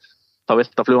urriða, þá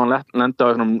vilt að flugan lenda á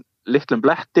einhvern litlum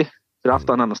bletti fyrir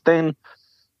aftan hennar stein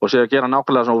og sér að gera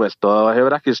nákvæmlega sem hún vilt. Og það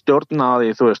hefur ekki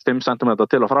stjórnaði, þú veist, 5 cm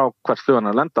til og frá hvert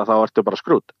flugan að lenda, þá ertu bara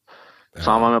skrút.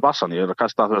 Sama með bassan, ég að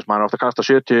kasta, þú veist, maður ofta að kasta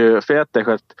 70 fet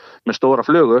eitthvað með stóra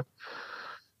flugu.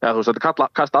 Já, þú veist, þetta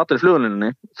kasta allir í fluguninni,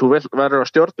 þú verður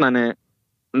að stjórna henni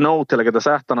nóg til að geta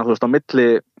sett hana, þú veist, á milli,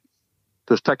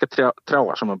 þú veist, tvekja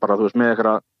trjáa sem er bara, þú veist, með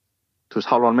eitthvað, þú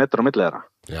veist, halvan metur á milli þeirra.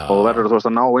 Já. Og verður, þú veist,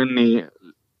 að ná inn í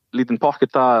lítinn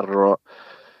pocket þar og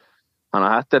þannig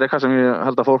að þetta er eitthvað sem ég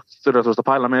held að fólk þurfa, þú veist, að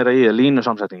pæla meira í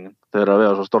línusamsetningin þegar að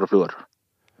veiða svo stóra flugur.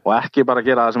 Og ekki bara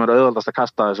gera það sem er auðveldast að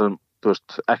kasta þessum, þú veist,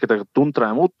 ekkert að dundra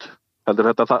þeim út, heldur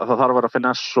þetta, það þarf að vera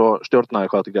finess og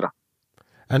stjórnaði hvað þetta gera.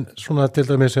 En svona til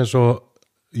dæmis eins og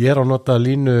ég er að nota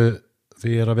línu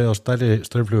því ég er að veiða á stærri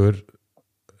straumflugur,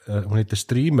 hún heitir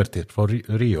Streamer Tip frá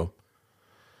Ríó.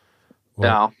 Og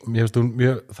mér finnst hún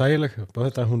mjög þægileg, bara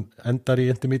þetta, hún endar í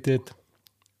intermediate,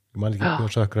 ég man ekki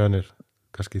hvað sökra hann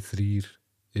kannski 3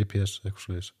 EPS, eitthvað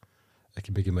svo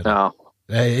ekki mikið meira.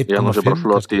 Já, ég hann sé bara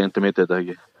flott í intermediate,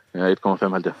 ekki? Já,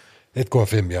 1,5 held ég.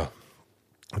 1,5, já.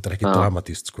 Þetta er ekki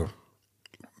dramatíst, sko.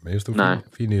 Mér finnst hún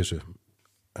fín í þessu.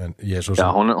 En ég er svo sem...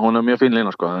 Já, hún er mjög fín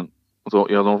lína, sko, en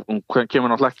hún kemur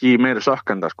náttúrulega ekki í meiri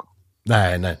sökkenda, sko.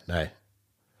 Nei.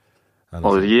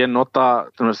 Og ég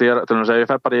nota, til og með að ég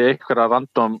fer bara í einhverja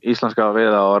random íslenska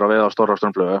veiða og er að veiða á stóra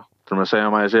straumflugu, til og með að segja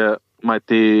að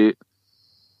ég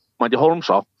mæti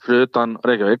Hólmsá fyrir utan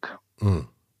Reykjavík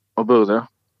og bugðu.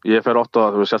 Ég fer oft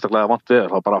og sérstaklega vant við,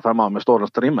 þá bara fer maður með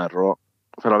stóran streamer og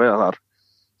fer að veiða þar.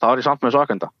 Þá er ég samt með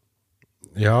sökkenda.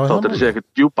 Já, þá þetta sé ekki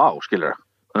djúp á, skilur.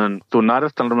 En þú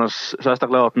nærðist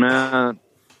sérstaklega með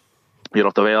ég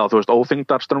ofta að veiða á, þú veist,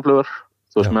 óþyngdar straumflugur,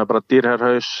 þú veist, með bara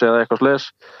dýrherhaus eða eitthvað slis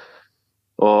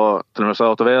og til og með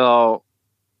það átt að veiða á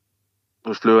þú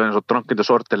veist, flugu eins og dröngindi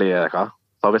sorteli eða eitthvað,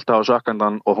 þá viltu hafa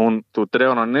sökkandan og þú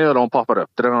dreifur hana niður og hún poppar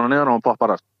upp, dreifur hana niður og hún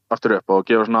poppar aftur upp og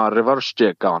gefur svona reverse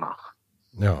jig á hana.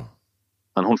 Já.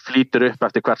 Þannig hún flýtur upp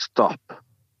eftir hvert stopp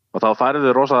og þá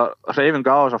færðu rosa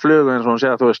hreyfingu á þessa flugu eins og hún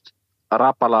segja, þú veist, að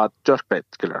rapala jerkbait,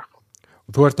 skilur.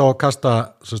 Og þú ert á að kasta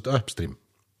upstream?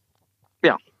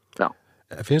 Já.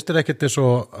 Finnst þér ekkert eins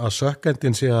og að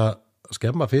sökkendin sé að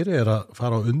skemma fyrir að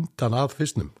fara á undan að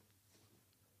fisknum?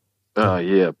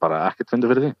 Ég bara ekkert fyndi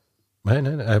fyrir því.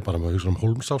 Nei, bara maður hugsa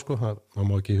Hólmsá, sko, það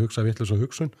má ekki hugsa vitlaus og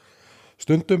hugsun.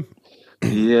 Stundum.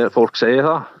 Fólk segir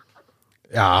það.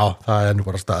 Já, það er nú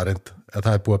bara staðarind, en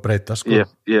það er búið að breyta, sko.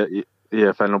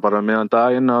 Ég fæl nú bara meðan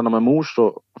daginn að með mús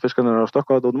og fiskarnir að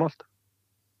stökka þetta út allt.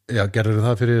 Já, gerður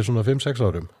það fyrir svona 5-6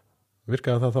 árum?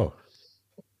 Virkaði það þá?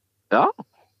 Já.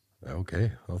 Já, ok,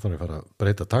 þá þarf ég að fara að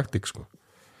breyta taktík, sko.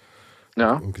 Já.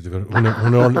 Hún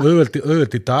er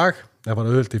auðveld í dag, það var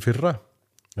auðveld í fyrra,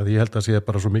 því ég held að sé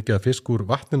bara svo mikið að fisk úr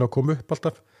vatninu að koma upp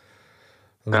alltaf.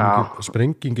 Það var mikið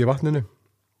sprenging í vatninu.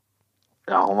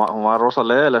 Já, hún var rosa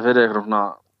leiðileg fyrir einhverjum svona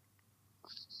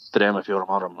 3-4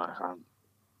 árum.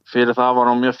 Fyrir það var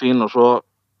hún mjög fín og svo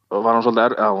var hún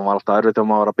svolítið hún var alltaf erfitt þegar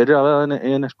maður var að byrja við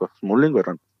henni, sko, smúlingur.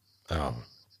 Já,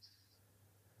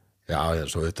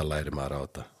 svo auðvitað læri maður á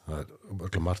þetta. Það er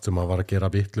örugglega margt sem maður var að gera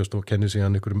vitlust og kenni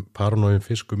síðan einhverjum paranoiðum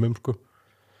fiskum sko.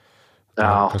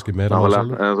 Já, nálega.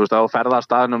 Þú veist, þá ferða að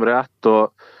staðnum rétt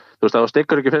og þú veist, ef þú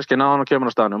stikkur ekki fiskinn á hann og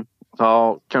kemur á staðnum, þá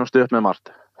kemstu upp með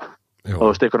margt. Og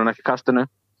þú stikkur hann ekki kastinu.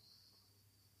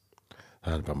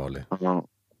 Það er bara máli.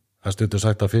 Það stundur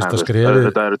sagt að fyrsta skrefið...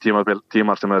 Þetta eru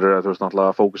tímar sem eru, þú veist,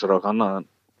 náttúrulega fókusar á annað, en,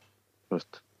 þú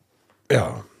veist. Já.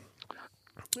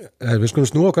 Við skulum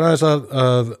snúa okkur aðeins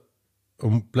að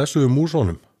blessuðu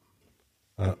músónum.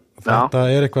 Þetta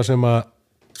er eitthvað sem að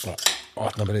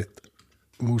opna mér eitt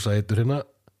músa eittur hérna.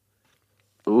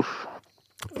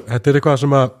 Þetta er eitthvað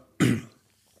sem að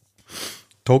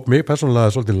tók mig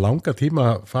persónulega svolítið langa tíma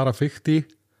að fara fikt í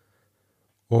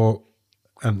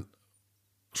en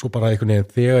svo bara einhvern veginn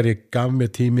þegar ég gaf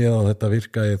mér tímið og þetta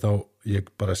virkaði þá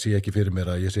ég bara sé ekki fyrir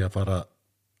mér að ég sé að fara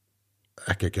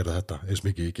ekki að gera þetta eins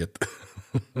mikið ég get.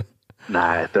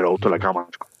 Nei, þetta er ótrúlega gaman,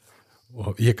 sko.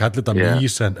 Og ég kalli þetta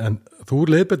mís en þú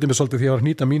leiðbendi mig svolítið því að ég var að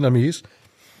hnýta mína mís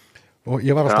og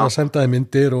ég var alltaf að senda þið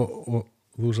myndir og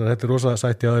þú sagði, þetta er rosa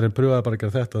sætt í aðeins pröfaði bara að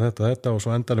gera þetta og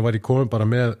svo endanlega var ég komin bara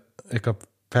með eitthvað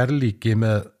ferlíki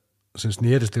sem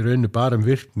snýrist í rauninu bara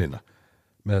virknina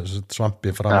með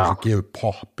svampið frá sem gefur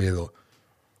poppið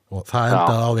og það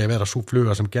endaði á því að vera svo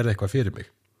fluga sem gerði eitthvað fyrir mig.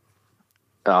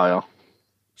 Já.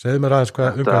 Segðu mér aðeins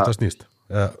hvað þetta snýst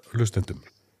eða hlustendum.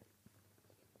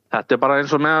 Þetta er bara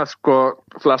eins og með sko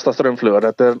flesta straumflugur.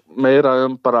 Þetta er meira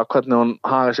bara hvernig hún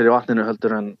haga sér í vatninu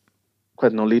heldur en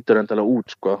hvernig hún lítur endilega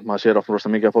út, sko. Maður sér rosa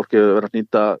mikið að fólki vera að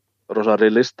nýta rosa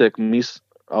realistic mís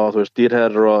á, þú veist,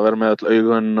 dýrherr og vera með öll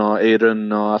augun og eyrun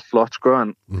og allt flott, sko,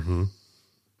 en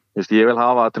þú veist, ég vil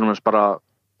hafa til og með bara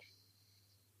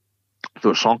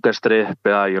þú veist,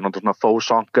 songerstrip eða ég notar svona faux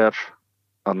sonker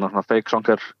svona fake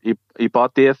sonker í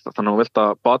bodyið, þannig að hún vilt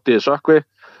að bodyið sökkvi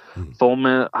þó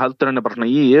með heldur henni bara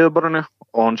svona í yfirborðinu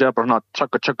og hún sé bara svona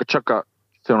tjögga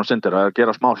þegar hún syndir, það er að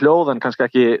gera smá hljóð en kannski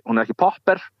ekki, hún er ekki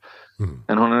popper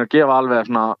en hún er að gefa alveg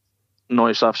svona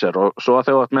noise af sér og svo að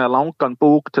þegar þú ert með langan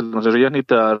búk til þess að ég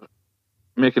nýti það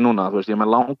mikið núna, þú veist, ég er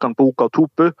með langan búk á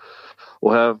túpu og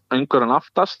hef einhverjan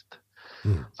aftast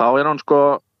þá er hann sko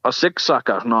að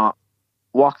zigzagga svona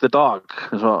walk the dog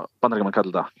eins og bandaríkjamenn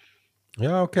kallar þetta.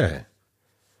 Já, ok.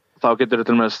 Þá getur þú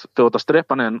til og með þegar þú ert að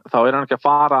strippa hann inn, þá er hann ekki að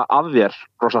fara að þér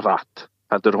rosa hratt.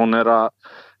 Heldur hún er að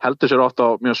heldur sér oft á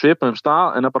mjög svipuðum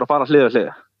stað en er bara að fara hlið við hlið.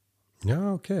 Já,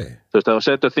 ok. Þú veist, ef þú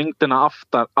setur þyngdina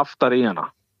aftar í hana.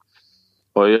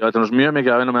 Og ég veit mjög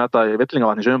mikið að vinna með þetta í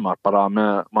Virkilega í sumar, bara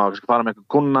með, maður kannski fara með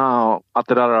einhver kuna og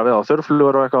allir aðra að veða á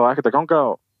þurrflugur og eitthvað og ekkert að ganga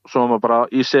og svo maður bara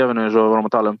í sefinu eins og við vorum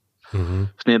að tala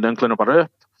snýðið önglinu bara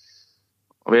upp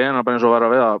og við erum bara eins og vera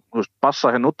að veða, þú veist,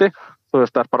 bassa hérna úti, þú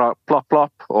veist, það er bara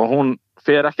plopp og hún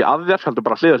fer ekki að þér, heldur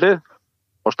bara hlið og hlið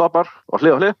og stoppar og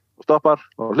hlið og hlið og stoppar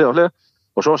og hlið og hlið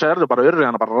og svo serðu bara urrið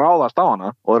hana bara ráðast á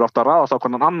hana og þeir ofta ráðast á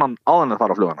hvernig annan áðan er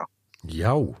fara á flugana.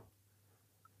 Já.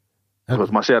 Þú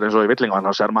veist, maður sér eins og í Virkilega,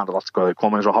 þá sér maður allt, sko, þau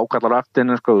koma eins og hákallar eftir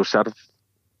henni, sko, þú sérð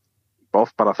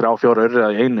oft bara 3-4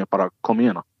 urriða í einu, bara kom í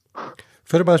hana.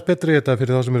 Fyrir maður betri í þetta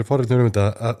fyrir þá sem eru forritnir þetta,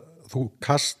 að þú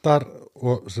kastar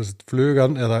og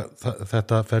flugan eða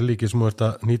þetta ferlíki sem þú ert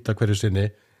að nýta hverju sinni,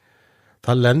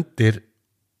 það lendir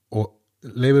og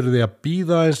leifur því að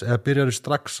bíða eins eða byrjar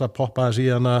strax að poppa þess í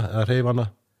hana eða hreyfa hana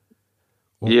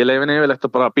Ég leyfi henni yfirleitt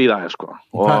að bara bíða hér, sko.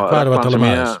 Hvað erum við að tala um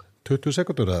aðeins? 20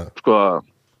 sekundur eða?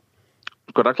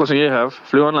 Sko, regla sem ég hef,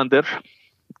 flugan lendir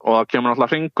og það kemur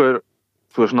náttúrulega hringur,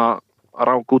 þú veist svona,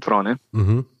 rák út frá henni.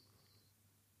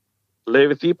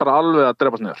 Leyfi því bara alveg að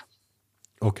drepast niður.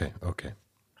 Ok.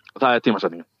 Það er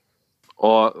tímasetningin.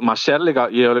 Og maður sér líka,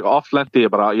 ég hef líka oft lendi,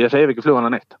 ég hreyfi ekki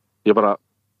flugana neitt. Ég bara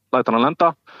læt hann að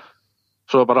lenda,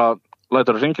 svo bara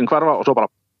lætur hringinn hverfa og svo bara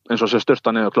eins og sé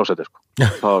styrta niður klósetti, sko.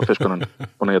 Þá er fiskunum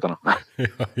búin að geta hana.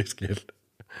 Já, ég skil.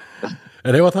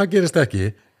 En ef það gerist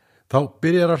ekki, þá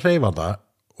byrjar að hreyfa það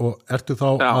og ertu þá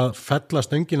að fella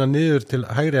stöngina niður til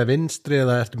hægri að vinstri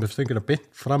eða ertu með stöngina beint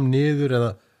fram niður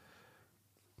eða?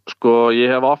 Sko,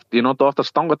 ég nota ofta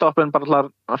stangatoppin bara til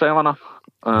að hreyfa hana,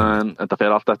 en þetta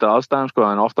fer alltaf eftir aðstæðum, sko,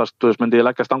 en oftast, þú veist, myndi ég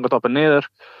leggja stangatoppin niður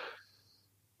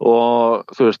og,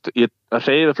 þú veist, ég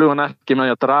hreyfi fluguna ekki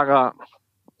með að draga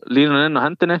línun inn á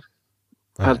hendinni,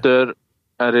 heldur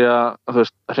ég að, þú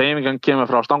veist, hreyfingan kemur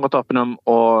frá stangatoppinum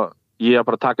og ég er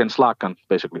bara að taka inn slakan,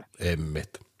 basically.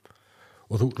 Einmitt.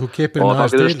 Og þú kipir og þá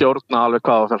getur stjórna alveg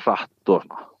hvað það fer hratt og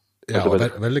svona. Já, og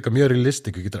verður líka mjög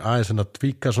realistik, þú getur aðeins að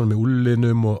tvíka svona með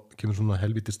úllinum og kemur svona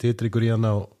helvítið stitrikur í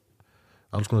hana og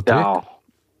alls konar trikk.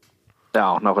 Já,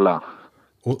 nákvæmlega.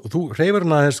 Og þú hreyfir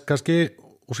hana aðeins kannski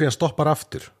og síðan stoppar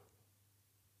aftur.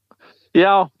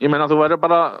 Já, ég meina þú verður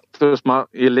bara, þú veist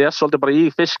ég les svolítið bara í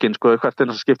fiskinn, sko, hvert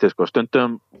þess að skiptið, sko,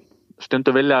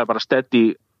 stundum vilja bara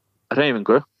steady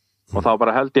hreyfingu og þá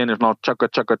bara held ég henni svona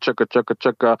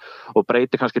tjögga og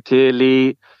breyti kannski til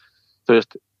í, þú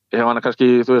veist, ég hef hana kannski,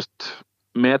 þú veist,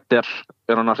 meter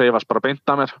er hann að hreyfast bara beint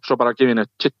að mér, svo bara gefi henni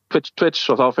twitch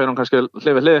og þá fer hún kannski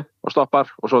hlið og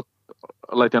stoppar og svo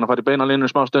læti hann að fara í beinalínu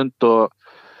smá stund og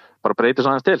bara breyti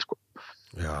svo aðeins til, sko.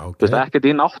 Já, ok. Þú veist, ekkert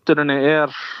í náttúrunni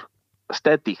er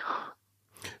steady.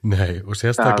 Nei, og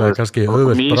sérstaklega kannski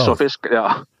auðvelt mís bráð. Og fisk,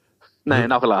 já. Nei,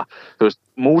 nákvæmlega. Þú veist,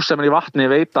 mús sem er í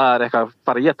vatni veit að það er eitthvað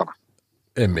bara að éta hana.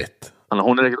 Einmitt. Þannig að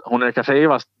hún er ekki að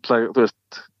hreyfast, þú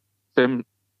veist,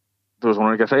 hún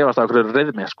er ekki að hreyfast á einhverju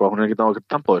reyðmi, sko, hún er ekki á einhverju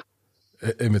tempóður.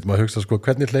 Einmitt, maður hugsa, sko,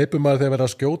 hvernig hleypur maður þegar verið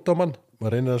að skjóta á mann?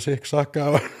 Maður reynir að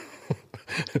sakka og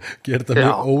gera þetta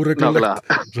mjög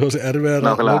óreglulegt, svo þessi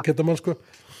erfiðar að lágketta mann, sko.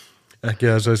 Ekki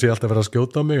að þess að sé alltaf verið að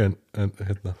skjóta á mig, en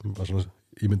hérna,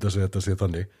 ég myndi að segja þetta sé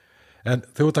þannig. En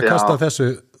þú ert að kasta þessu,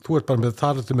 þú ert bara með,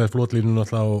 þar ertu með flotlínun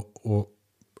alltaf og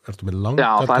ertu með langar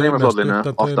taum. Já, það er með flotlínu,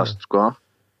 oftast, sko.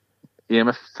 Ég er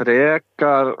með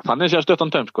frekar, þannig sé að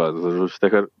stuttan taum, sko, þú veist,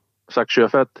 eitthvað 6-7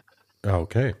 fett. Já,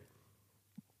 ok.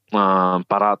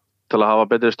 Bara til að hafa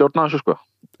betri stjórn á þessu, sko.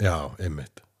 Já,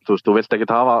 einmitt. Þú veist, þú vilt ekki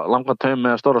hafa langan taum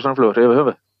með stóra straumflugur yfir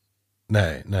höfuð.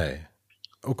 Nei.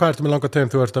 Og hvað ertu með langar taum?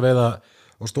 Þú ert að veiða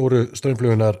á stóru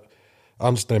straumflugunar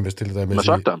anstæmis til dæmis með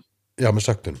söktum? Já, með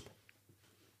söktum.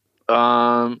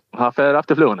 Það fer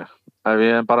eftir flugunni. Ef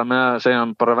ég er bara með,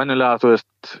 segjum bara venjulega, þú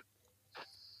veist,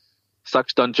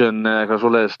 sex dungeon eða eitthvað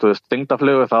svoleiðis, þú veist,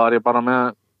 þyngdaflugu, þá er ég bara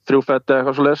með 3 fett eða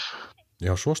eitthvað svoleiðis.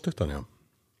 Já, svo stuttan, já.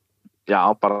 Já,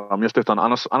 bara mjög stuttan,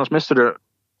 annars missur þér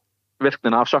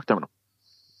virknina af söktumunum.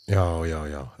 Já.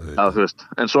 Þú veist,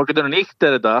 en svo getur þú nýtt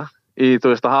þetta í,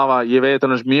 þú veist, að hafa, ég veit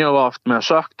alveg mjög oft með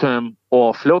söktum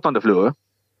og fljótandi flugu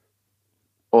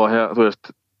og þú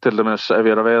veist, til dæmis ef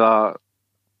ég er að veiða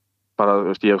bara,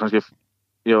 þú veist, ég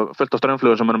hef fullt af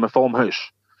straumflugur sem eru með fómhaus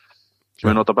sem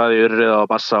ég nota bæði í urrið og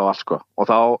bassa og allt, sko, og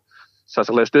þá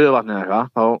sérstaklega í stuðuvatni eða eitthvað,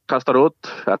 þá kastar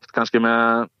út kannski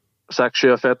með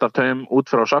 6-7 fett af taum út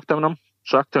frá söktumunum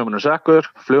er sekkur,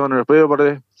 flugan er upp á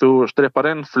yfirborði, þú strippar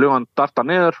inn, flugan dartar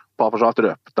niður, poppar svo aftur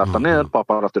upp, dartar niður,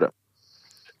 poppar aftur upp.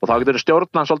 Og þá getur þú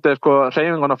stjórnað svolítið, sko,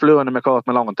 hreyfingun af flugunum með hvað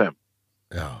með langan taum.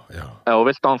 Já. Ef þú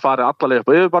vilt að hún fari allalega upp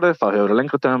á yfirborði, þá hefur þú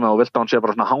lengri taum, ef þú vilt að hún sé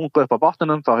bara svona hanga upp á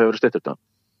botninum, þá hefur þú styttur taum.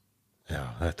 Já,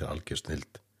 þetta er algjör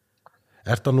snild.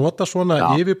 Ertu að nota svona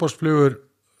yfirborðsflugur,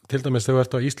 til dæmis þegar þú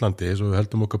ert á Íslandi, svo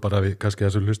heldum okkur bara við, kannski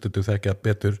þessu hlustuðu þekkja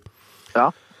betur.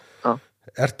 Já.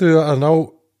 Ertu að ná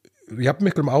jafn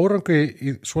miklum árangri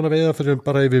í svona veiðarferðum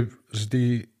bara yfir í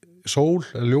sól,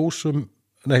 ljósum,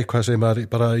 nei, hvað segir maður,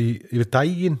 bara yfir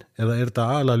daginn, eða er þetta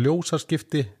aðalega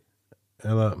ljósaskipti,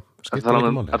 eða skiptir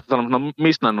ekki máli? Er þetta svona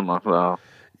mísnar núna?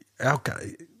 Já,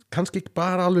 kannski ekki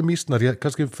bara alveg mísnar,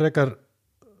 kannski frekar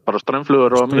bara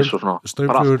straumflugur og mís og svona.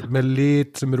 Straumflugur með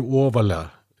lit sem eru ofalega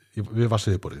við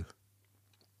vassiðborðið.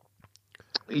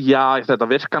 Já, þetta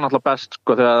virkar náttúrulega best,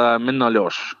 sko, þegar það er minna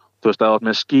ljós. Þú veist, eða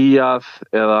með skýjað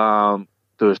eða,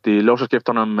 þú veist, í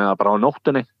ljósaskiptunum eða bara á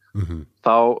nóttunni,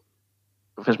 þá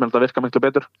finnst mér þetta virka miklu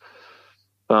betur.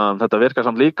 Þetta virkar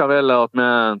samt líka vel eða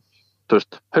með, þú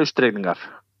veist, haustregningar,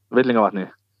 villingavatni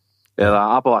eða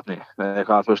apavatni, eða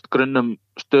eitthvað, þú veist, grunnum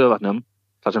stöðuvatnum,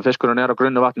 þar sem fiskurinn er á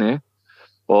grunnu vatni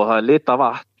og það er lita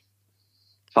vatn,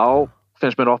 þá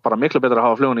finnst mér oft bara miklu betra að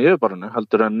hafa flugun í yfirborðinu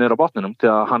heldur en niður á botninum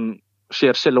því að hann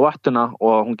sér silhouettuna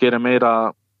og hún gerir meira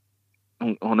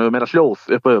hún hefur meira hljóð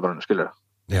upp á yfirborðinu, skilur.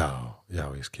 Já,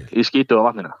 ég skil. Í skítu á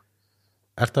vatninu.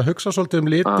 Ertu að hugsa svolítið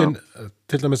litin,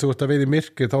 til dæmis þú ert að veiða í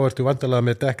myrkri, þá ertu vandalega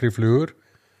með dekkri flugur?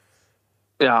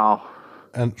 Já.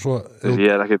 En svo...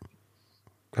 Ég er ekki...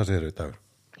 Hvað segir þú, Dagur?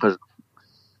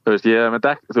 Þú veist, ég er með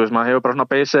dekk, þú veist, maður hefur bara svona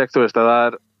basic, þú veist, ef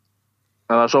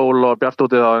það er sól og bjart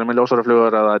úti þá er ég með ljósari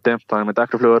flugur, ef það er dimmt þá er ég með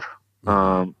dekkri flugur.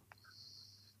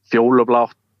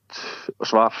 Fjólublátt og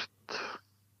svart,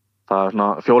 það er svona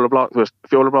fjólublátt, þú veist,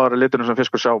 fjólublátt er liturinn sem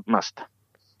fiskur sjá mest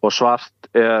og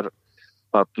svart er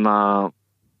þarna,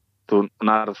 þú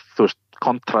veist,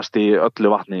 kontrast í öllu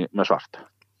vatni með svart.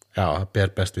 Já, það ber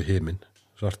best við himinn,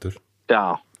 svartur.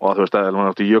 Já, og þú veist, ef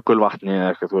maður átti jökulvatni eða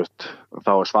eitthvað, þú veist,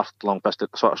 þá er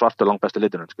svartur langbesti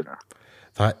liturinn, skilur.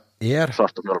 Það er...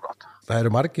 Svart og fjólublátt. Það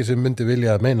eru margir sem myndi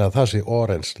vilja að meina að það sé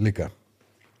orange líka.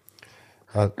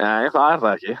 Nei, það er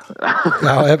það ekki.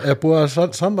 Já, er búið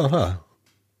að sanna það?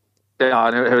 Já,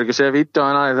 en hefur ekki séð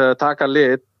vídeóina þegar taka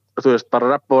lit, þú veist,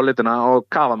 bara reppa á litina og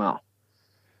kafa með það.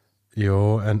 Jú,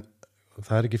 en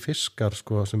það er ekki fiskar,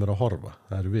 sko, sem er að horfa.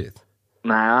 Það er við.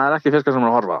 Nei, það er ekki fiskar sem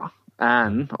er að horfa.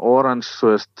 En orange, þú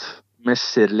veist,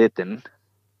 missir litin.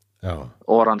 Já.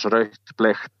 Orange, rautt,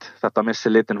 bleikt, þetta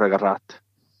missir litin frekar hratt.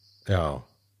 Já.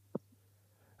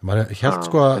 Maður hélt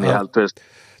sko að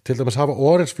til dæmis hafa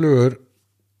orange flugur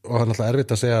og það er náttúrulega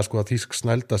erfitt að segja sko að þýsk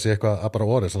snælda sé eitthvað að bara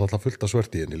orange, það er náttúrulega fullt af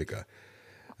svört í henni líka.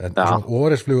 En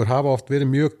orange flugur hafa oft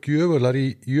verið mjög gjöfular í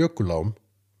jökulám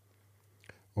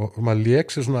og maður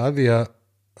lék sér svona að því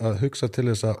að hugsa til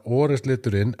þess að orange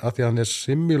liturinn, að því að hann er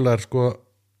similar sko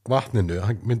vatninu,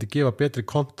 hann myndi gefa betri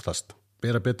kontrast,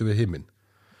 bera betur við himinn.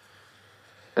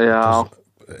 Já.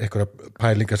 Einhverja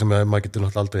pælingar sem maður getur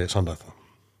náttúrulega aldrei sannað það.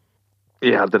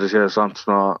 Ég heldur að sé samt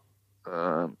svona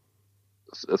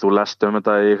þú lest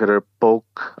þetta í einhverju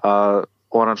bók að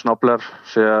orange nobler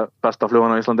sé besta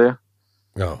flugan á Íslandi.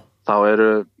 Já. Þá eru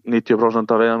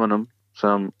 90% af veiðamönnum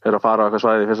sem eru að fara á eitthvað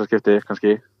svæði í fyrsta skipti,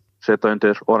 kannski setja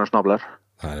undir orange nobler.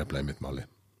 Það er bleið mitt máli.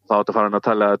 Þá áttu farin að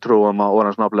tella trú að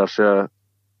orange nobler sé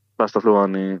besta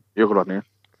flugan í jökulvatni.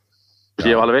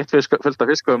 Ég hef alveg fullt af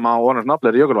fiskum á orange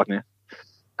nobler í jökulvatni,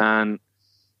 en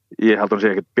ég heldur að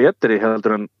sé ekkert betri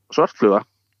heldur en svartfluga.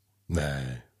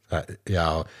 Nei, það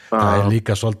er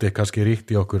líka svolítið kannski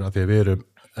ríkt í okkur að því að við erum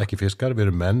ekki fiskar, við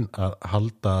erum menn að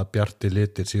halda bjarti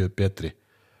litir séu betri.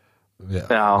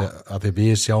 Að því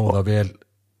við sjáum það vel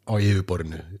á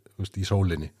yfirborðinu, í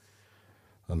sólinni.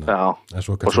 Já,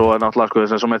 og svo er náttúrulega sko,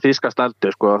 þess að með þýska snældu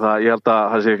sko, ég held að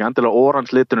það sé ekki endilega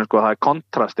orange liturinn sko, það er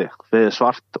kontrasti við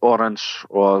svart, orange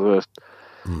og þú veist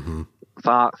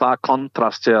það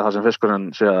kontrast sé það sem fiskurinn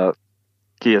sé að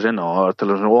kýja sinna og til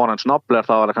þess að orange nobler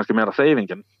þá er það kannski meira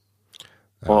hreyfingin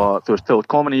og þú veist, þegar þú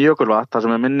ert komin í jökulvatn það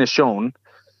sem er minni sjón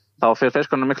þá fyrir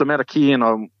fiskurinn miklu meira kýin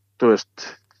og þú veist,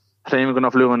 hreyfingun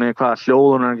á flugunni hvaða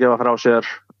hljóðun er að gefa frá sér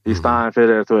í staðin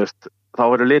fyrir, þú veist, þá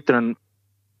verður liturinn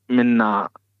minna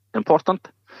important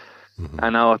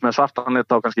en ef þú ert með svartan lit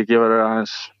þá kannski gefur það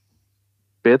aðeins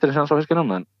betri sjans á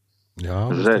fiskinum en ég er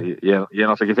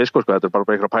náttúrulega ekki fiskur sko, þetta er bara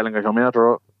einhverja pælingar hjá mér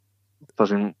og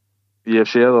það sem ég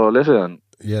hef séð og lesið en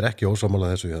ég er ekki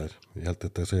ósammála þessu hjá þér, ég held að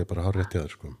þetta segja bara hárrétt hjá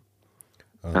þér sko.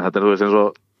 En þetta er þú veist eins og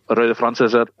rauði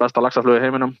fransis er besta laxafluga í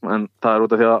heiminum en það er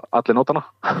út af því að allir nota hana.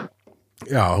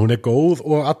 Já, hún er góð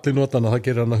og allir nota hana, það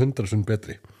gerir hana 100%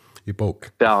 betri í bók.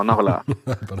 Já, nákvæmlega.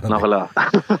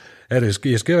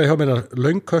 Ég skrifa hjá mér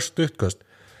löngköst, stuttköst.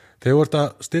 Þegar þú ert að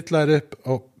stilla þér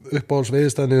upp á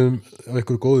veiðistæðnum á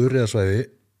einhverju góðu urriðasvæði,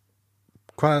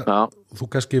 þú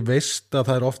kannski veist að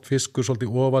það er oft fiskur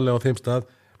svolítið ofalega á þeim stað,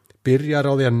 byrjar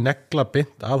á því að negla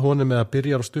beint að honum eða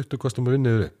byrjar á stuttukostum og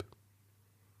unnið upp?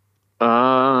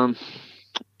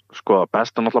 Sko,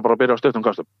 best er náttúrulega bara að byrja á stuttum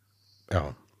kostum. Já.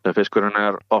 Þegar fiskurinn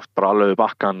er oft bara alveg við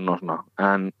bakkan og svona,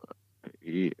 en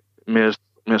mér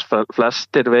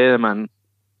flestir veiðimenn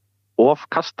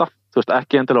ofkasta, þú veist,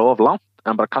 ekki endilega of langt,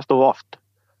 en bara kasta of oft.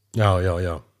 Já.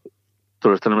 Þú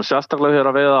veist, þegar mér sérstaklega hér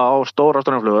að veiða á stóra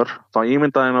straumflugur, þá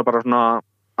ímyndaði mér bara svona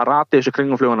að rati þessu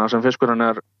kringum fluguna sem fiskurinn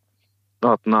er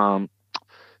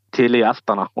til í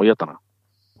eldana og étana.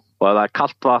 Og ef það er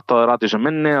kalt vatn, þá er radísinn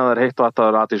minni, ef það er heitt vatn, þá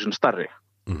er radísinn stærri.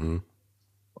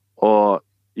 Og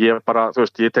ég bara, þú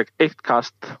veist, ég tek eitt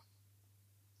kast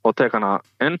og tek hana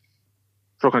inn,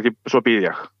 svo býð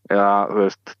ég. Eða, þú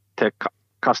veist, tek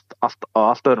kast á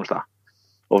allt öðrum stað.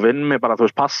 Og vinn mig bara, þú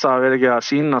veist, passa að vera ekki að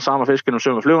sína sama fiskinum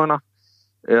sömu fluguna.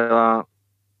 Eða,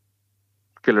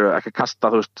 skilur, ekki kasta,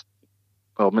 þú veist,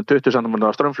 með 20 cm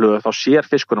straumflugu, þá sér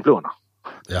fiskunum fluguna.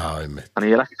 Já, einmitt.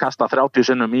 Þannig ég er ekki kasta 30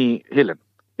 sinnum í hylinn.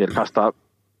 Ég er kasta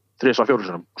 3-4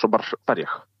 sinnum, svo bara fer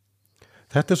ég.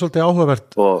 Þetta svolítið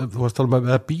áhugavert, Og- þú varst talað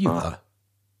með að bíða.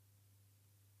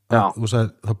 Já. Þú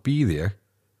sagði, þá býð ég.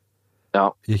 Já,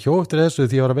 Ég hjó eftir þessu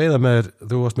því ég var að veiða með þér,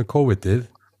 þú varst með COVID-ið,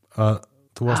 að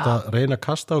þú varst að reyna að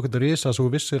kasta á okkur risa svo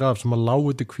þú vissir af sem að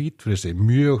lágu til hvítfrisi,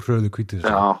 mjög hröðu hvítfrisi.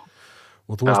 já,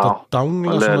 Og þú varst að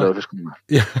dangla leðilegu fiskum.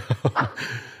 Já,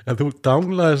 en þú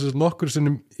danglaði þessu nokkur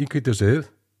sinnum í hvítfrisið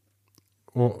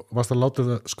og varst að láta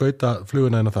það skauta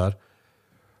fluguna hérna þar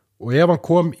og ef hann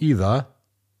kom í það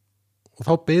og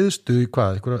þá beðstu í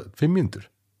hvað, einhverja 5 mínútur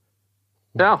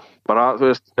Já, bara, þú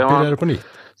veist, byrjaði upp á nýtt.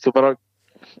 þú bara,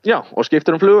 já, og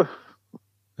skiptir flugu.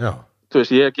 Já, Þú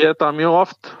veist, ég get það mjög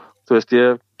oft. Þú veist,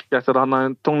 ég get þetta hann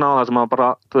að tungna á það sem að bara,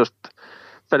 þú veist,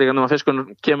 fer ekki að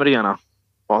fiskun kemur í hana.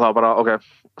 Og þá bara, ok,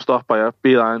 stoppa ég,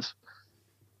 býða eins.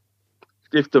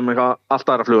 Skiptum eitthvað allt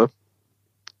aðra flugu.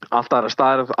 Allt aðra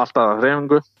stærð, allt aðra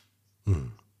hreyfingu.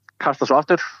 Kasta svo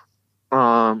aftur.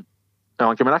 Ef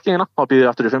hann kemur ekki í hana, þá býði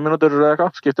ég aftur í 5 mínútur eða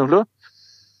eitthvað, skiptum flugu.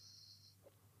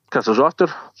 Kasta svo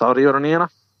aftur, þá rífur hann í hana.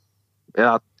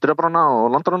 Eða dröpar hana og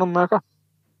landar hann með eitthvað.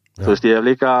 Já. Þú veist, ég hef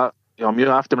líka, ég var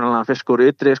mjög eftirminnilegan fiskur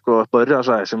ytri, sko, upp á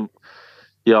Yrjasvæði sem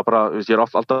ég var bara, þú veist, ég er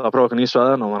alltaf að prófa eitthvað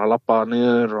nýsvæðin og var að labba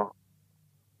niður og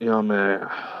ég var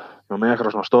með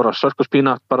eitthvað svona stóra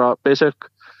sörkuspína, bara basic.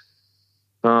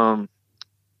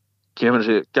 Kemur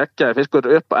þessi geggjaði fiskur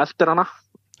upp og eldir hana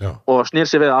já, og snýr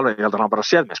sér við alveg, ég held að hann bara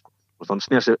séð mig, sko. Þú veist, hann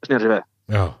snýr sér við,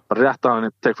 já, bara rétt að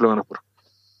hann tek flugan upp úr.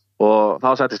 Og þá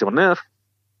settist ég bara niður,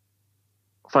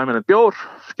 fæ mér einn bjór,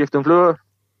 skiptum flugu,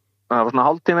 það var svona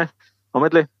hálftími á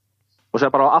milli og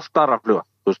sér bara á allt aðra fluga,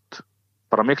 þú veist,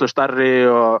 bara miklu stærri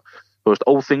og, þú veist,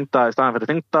 óþyngda í staðin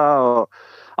fyrir þyngda og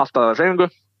allt aðra hreyfingu,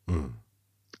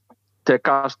 tek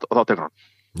kast og þá tekur hann.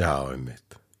 já,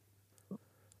 einmitt.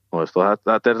 Þú veist, og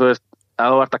þetta er, þú veist,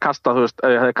 ef þú ert að kasta, þú veist,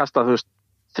 ef ég hefði kastað, þú veist,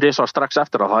 3 strax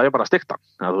eftir það, þá er ég bara stygt hann.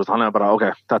 Ja, þú veist, hann er bara, ok,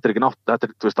 þetta er ekki nátt, þetta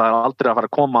er, þú veist, það er aldrei að fara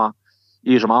að koma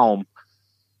í þessum ám,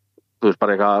 þú veist,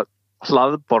 bara eitthvað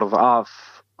hlaðborð af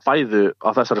fæðu á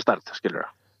þessari stærð, skilur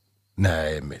það. Nei,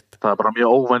 einmitt. Það er bara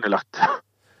mjög óvenjulegt.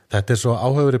 Þetta er svo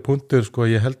áhugaveri punktur, sko,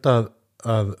 ég held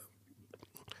að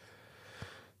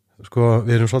sko,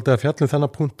 við erum svolítið að fjalla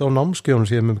þennan punkt á námskeiðunum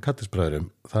sem ég er með kattisbræðurum.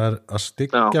 Það er að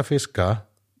styggja fiska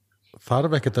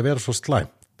þarf ekkert að vera svo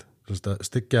slæmt, þú veist, að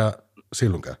styggja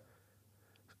sílunga.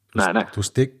 Nei. Þú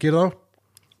styggir þá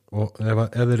og ef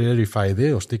þeir eru í fæði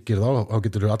og styggir þá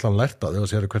getur þú allan lært að þau og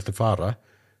sér hvert þeir fara,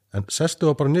 en sestu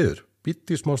þá bara niður,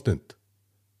 býtti í smá stund.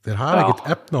 Þeir hafa ekkert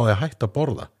efna á því að hætta að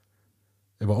borða.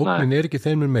 Ef að ógnin er ekki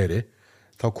þeim meiri,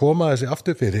 þá koma þessi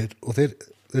aftur fyrir og þeir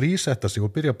resetta sig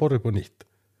og byrja að borða upp á nýtt.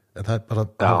 En það er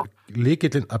bara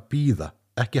lykillinn að býða,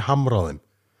 ekki hamra á þeim.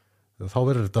 Þá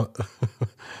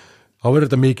verður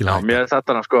þetta mikil hægt. Já, mér er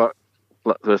þetta, sko,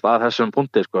 þú veist, að þessum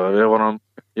punkti, sko, ég var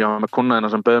með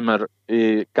kunnaðina sem bauð mér í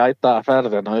gæta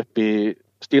ferðina upp í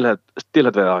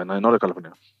stílhættveða í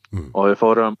Norður-Kaliforníu og við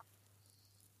vorum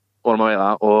að veiða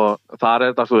og þar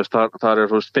er þetta, þú veist, þar er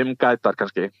 5 gætar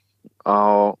kannski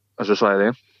á þessu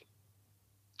svæði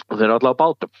og þeir eru alltaf á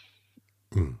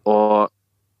bátum og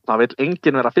það vil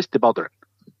enginn vera fyrsti báturinn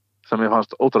sem ég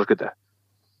fannst ótrúlega skrítið.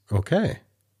 Ok.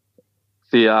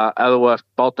 Því að ef þú ert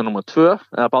bátur númer 2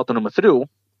 eða bátur númer 3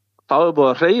 þá er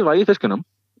búið að hreyfa í fiskunum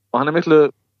og hann er miklu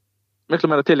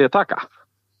meira til í að taka.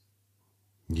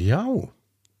 Já.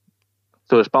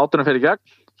 Þú veist, báturinn fer í gegn,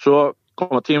 svo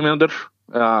koma 10 mínútur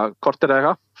eða kortir eða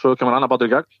eitthvað, svo kemur annar bátur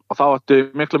í gegn og þá ertu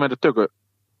miklu meiri tökku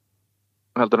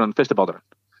heldur en fyrsti báturinn.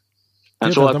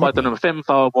 En svo er bátur nummer 5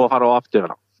 þá er búið að fara á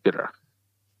aftífina, skilur það.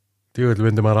 Djúvill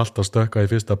myndi maður alltaf stökka í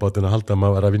fyrsta bátinn að halda að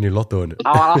maður var að vinna í lottóinu.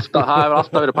 Það hefur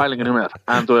alltaf verið pælingin í mér.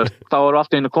 En þú veist, þá voru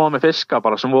alltaf inn að koma með fiska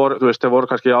bara sem voru, þú veist, þeir voru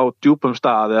kannski á djúpum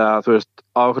stað eða þú veist,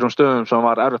 á einhverjum stöðum sem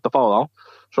var erfitt að fá þá.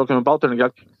 Svo kemur báturinn í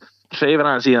gegn,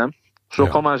 hreyfir aðeins í þeim, svo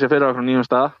koma þessi fyrir á einhverjum nýjum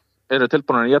stað, eru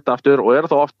tilbúinir að éta aftur og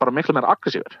eru þá oft bara miklu meira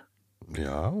aggressífir.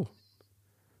 Já,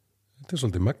 þetta er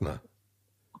svolítið magnað.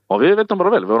 Og við vildum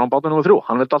bara vel, við vorum á bátur nummer 3.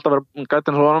 Hann vildi alltaf vera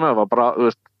gætinn sem var með, var bara, þú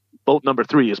veist, boat number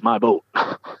 3 is my boat.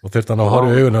 Og þurfti hann að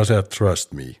horfa í augun og segja,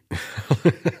 trust me.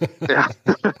 Já.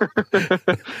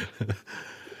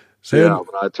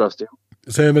 I trust you.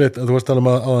 Segðu mér eitt, að þú varst talað um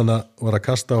að hann var að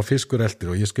kasta á fiskur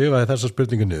eldir og ég skrifaði þessa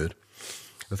spurningu niður.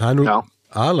 Það er nú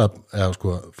eða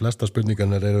sko, flesta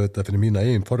spurningarnir eru þetta fyrir mína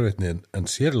eigin forvitni en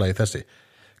sérlega í þessi.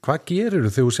 Hvað gerir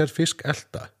þú þegar þú sér fisk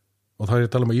elda? Og þá er ég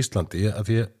að tala um á Íslandi, að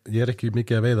ég er ekki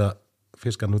mikið að veiða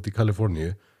fiskan út í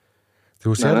Kaliforníu. Þegar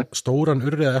þú sér stóran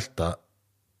urriða elda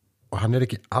og hann er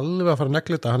ekki alveg að fara að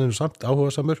negla þetta, hann er samt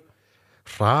áhugasamur,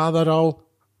 hraðar á,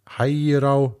 hægir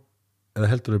á,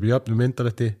 eða heldur upp í jöfnum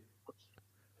myndarætti?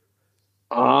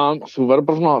 Þú verður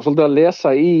bara svona svolítið að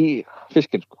lesa í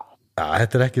fiskinn, sko.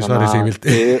 þetta ekki svarið sem ég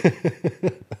vildi.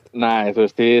 Nei, þú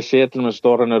veist, ég sé til með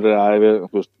stóranur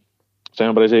þú veist,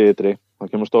 segjum bara ég sé ytri, þá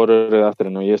kemur stórur eftir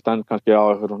henni og ég stend kannski á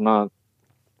eitthvað svona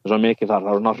svo mikið þar,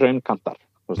 það svona hraunkantar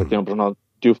þú veist, það kemur bara svona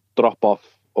djúpt drop off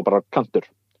og bara kantur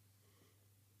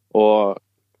og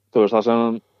þú veist, það sem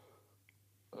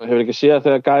hefur ekki séð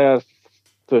þegar gæjar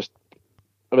þú veist,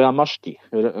 við að maski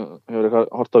hefur eitthvað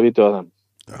hort á vídeo af þeim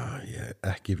ég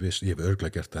ekki viss, ég hef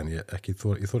örugglega gert það en ég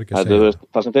þori ekki að segja veist,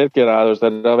 það sem þeir gera, þú veist,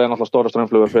 þeir eru að vera náttúrulega stóra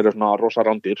straumflugur fyrir svona rosa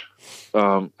rándýr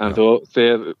en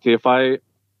þegar ég fæ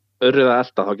örrið að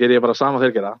elta, þá ger ég bara sama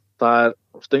þeir gera það er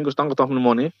stingur stangatopnum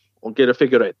honi og gerir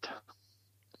figure 8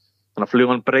 þannig að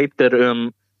flugan breytir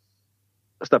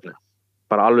stefni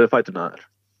bara alveg fætuna þær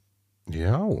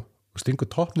já, stingur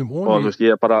toppnum og honi þú veist,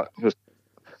 ég bara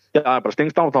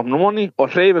sting stangatopnum honi og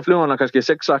hreyfi flugana kannski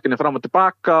zigzagginni fram og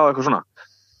tilbaka og eitthvað svona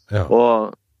já.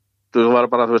 Og þú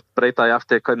verður bara, þú veist, breyta í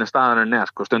eftir hvernig staðan er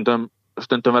sko.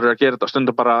 Stundum verður að gera þetta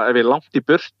stundum bara, ef ég er langt í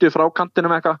burtu frá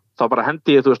kantinum eitthvað, þá bara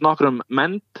hendi ég, þú veist, nokkrum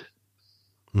mend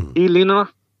í línuna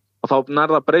og þá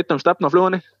nærða að breyta stefnu á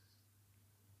flugunni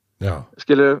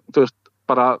skilur, þú veist,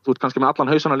 bara þú ert kannski með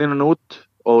allan hausan á línunni út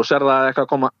og sér það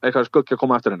eitthvað skuggi að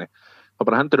koma eftir henni þá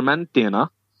bara hendur mendi hérna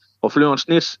og flugan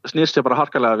snýr sér bara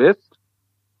harkalega við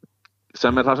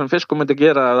sem er það sem fiskur myndi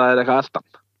gera ef það er eitthvað eldan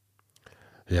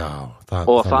já,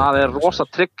 það er rosa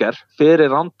trigger fyrir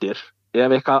rándir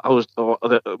ef eitthvað, þú veist, og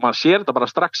maður sér þetta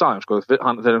bara strax aðeins, sko,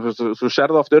 þegar þú sér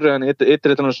það oft urriðan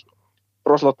yttir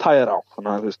rosalega tæðir á,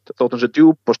 þannig að þú veist, þótt hún sé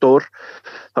djúp og stór,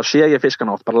 þá sé ég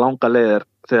fiskana oft bara langa leiðir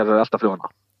þegar það er alltaf flugana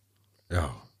já.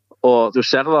 Og þú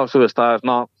sér það, þú veist, það er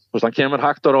svona þú veist, hann kemur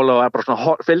hægt og rólega og er bara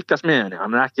svona fylgjast með henni,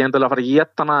 hann er ekki endilega að fara að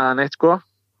éta hana eða neitt, sko,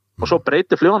 og svo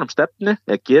breytir flugan stefni,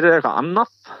 eða gerir eitthvað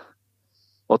annað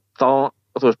og þá,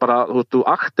 þú veist, bara þú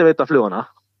aktiveita flugana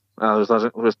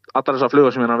þú veist, allar þessar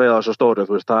flugur sem er að veiða þessu stóru,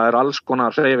 þú veist, það er alls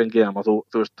konar hreyfing í þeim og þú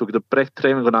veist, þú getur breytt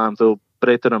hreyfinguna en þú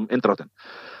breytir inndráttin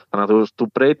þannig að þú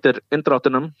breytir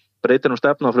inndráttinum breytir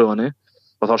stefnu á flugunni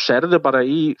og þá sérðu bara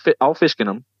á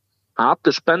fiskinum hann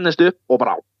allur spennist upp og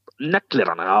bara neglir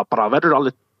hann, það bara verður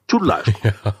alveg tjúlaður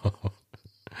sko.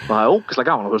 Það er ógeðslega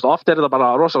gaman og þú veist, oft er þetta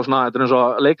bara rosalega svona, þetta er eins og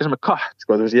leikir sem er kött,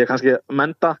 sko, þú veist, ég kannski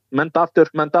menda aftur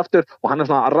og hann er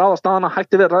svona að ráða staðana,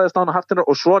 hætti við ráða staðana hættir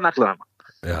og svo neglir hann.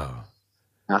 Já.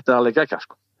 Þetta er alveg geggjað,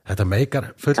 sko. Þetta meikar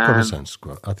fullkominn sens, sko,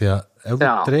 af því að ef þú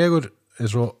dregur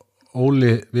eins og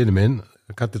Óli vinur minn,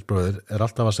 Kattilsbróðir, er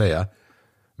alltaf að segja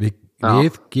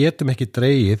við getum ekki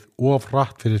dregið of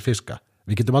hratt fyrir fiska.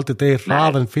 Við getum aldrei dregið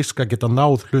hraðan fiska geta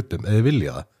náð hlutum eða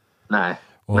vilja það.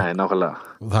 Nei, nákvæmlega.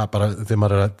 Og það er bara þegar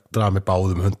maður er að draga með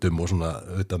báðum hundum og svona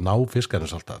auðvitað ná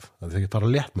fiskarins alltaf. Það er ekki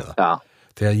fara létt með það. Já.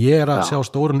 Þegar ég er að sjá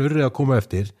stórun urrið að koma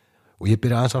eftir og ég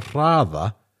byrja aðeins að hraða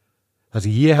þar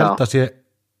sem ég held að sé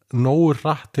nógu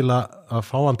hratt til að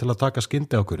fá hann til að taka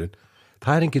skyndiákurinn.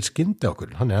 Það er engin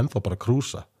skyndiákurinn, hann er ennþá bara að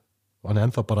krúsa. Og hann er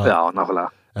ennþá bara... Já, nákvæmlega.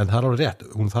 En það er alveg rétt,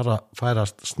 hún þarf að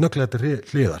færast snögglega til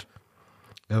hliðar.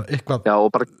 Eða eitthvað... Já,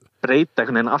 og bara breyta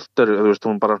einhvern veginn alltur, þú veist,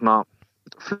 hún bara svona...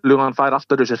 Flugan fær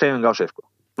alltaf þessi hreyfing á sig, sko.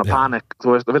 Panik,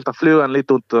 þú veist, þú vilt að flugan líti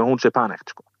út og hún sé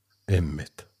panikt, sko.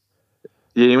 Einmitt.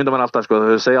 Ég mynda mér alltaf, sko,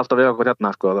 þau segja alltaf við okkur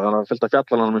hérna, sko, það er að fylgta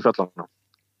fjallanum í fjallanum.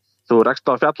 Þú rekst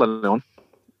á fjallanum,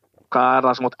 hvað er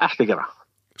það sem átt ekki að gera?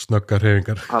 Snöggar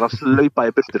hreyfingar. Það er að hlaupa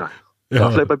í burtuna. Það er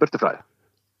að hlaupa í burtufræði.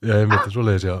 Já, ég myndi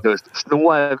svoleiðis, já. Þú veist,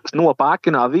 snúa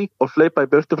bakinu að því og hlaupa í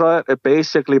burtufræði er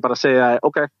basically bara að segja,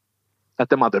 ok,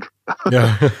 þetta er matur. Já, já.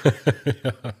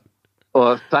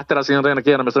 Og þetta er það sem ég reyna að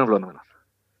gera með straumfluguna minnar.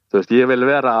 Þú veist, ég vil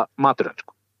vera maturinn,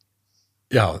 sko.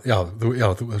 Já, þú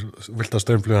vilt að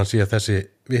straumflugan sé þessi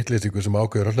vitleysingur sem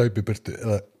ákveður að hlaupa í burtu.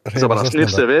 Það bara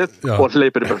snýr sig við og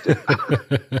hleypir í burtu.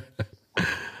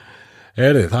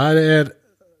 Heyrðu,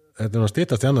 þetta er að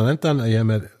stýtast í annan endan að ég er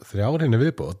með 3 hinni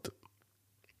viðbót.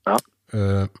 Já.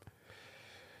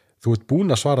 Þú ert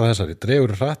búin að svara þessari,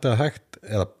 dregur hratt eða hægt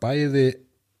eða bæði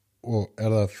og er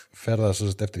það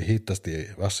ferðast eftir hítasti,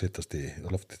 vasshítasti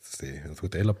og lofthítasti, þú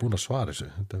ert eiginlega búin að svara þessu,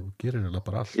 þetta gerir eiginlega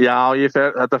bara allt. Já,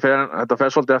 þetta fer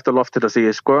svolítið eftir lofthítasti,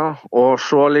 sko, og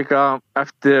svo líka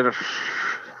eftir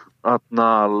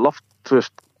loft, þú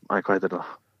veist, hvað heitir það?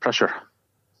 Pressure.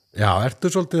 Já, ertu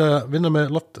svolítið að vinna með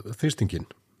loftþrýstingin?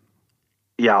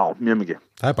 Já, mjög mikið.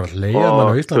 Það er bara leiðan mann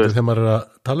á Íslandi þegar maður er að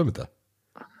tala um þetta.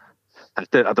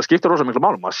 Þetta skiptir rosa miklu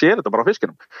málum, maður sér þetta bara á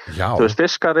fiskinum. Já. Þú veist,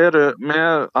 fiskar eru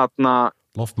með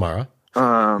loftmaga,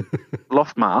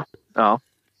 já,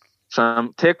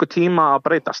 sem tekur tíma að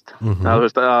breytast. Þú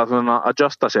veist, að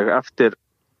adjusta sig eftir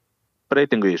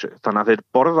breytingu í þessu. Þannig að þeir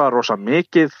borða rosa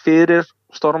mikið fyrir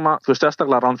storma, þú veist,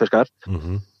 sérstaklega ránfiskar,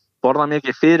 borða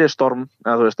mikið fyrir storm,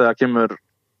 eða þú veist, eða kemur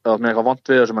með eitthvað vont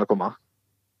við sem er að koma.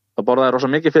 þá borða þeir rosa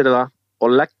mikið fyrir það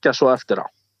og leggja svo eftir á.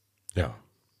 Já.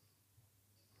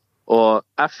 Og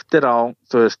eftir á,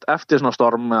 þú veist, eftir svona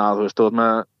storm eða þú veist, þú veist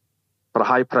með bara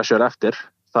high pressure eftir,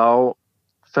 þá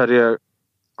fer ég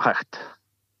hægt.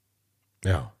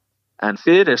 Já. En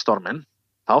fyrir stormin,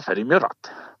 þá fer ég mjög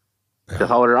rætt.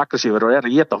 Þegar þá eru aggressífur og að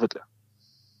éta á fullu.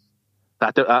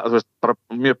 Þetta er, þú veist, bara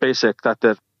mjög basic,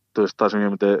 þetta er, þú veist, það sem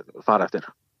ég myndi fara eftir.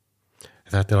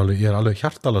 Þetta er alveg, ég er alveg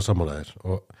hjartalega sammálaðir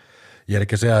og ég er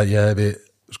ekki að segja að ég hefi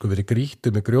sko verið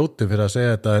grýttu með grjótu fyrir að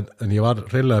segja þetta en ég var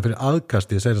reyðlega fyrir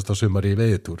aðkasti senast á sumari í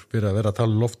veiðitúr fyrir að vera að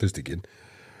tala um lofthristinginn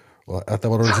og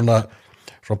þetta var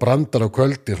svona brandar á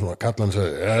kvöldi svona kallan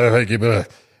segi, ég er ekki með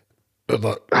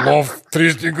þetta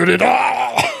lofthristingurinn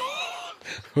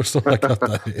og svona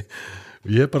kallaði og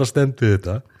ég bara stemdi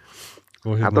þetta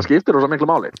og Þetta skiptir rosa miklu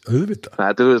máli. Auðvitað.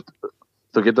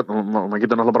 Þetta, maður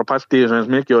getur náttúrulega bara pælt í þessu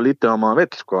eins mikið og lítið á maður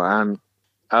vill, sko, en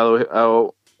ef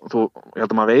þú, ég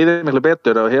held að maður veiðir miklu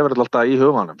betur ef þú hefur þetta alltaf í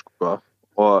huganum, sko,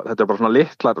 og þetta er bara svona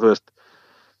litlar, þú veist,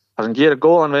 það sem gerir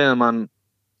góðan veiðimann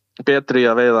betri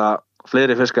að veiða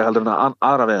fleiri fiska heldur en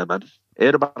aðra veiðimenn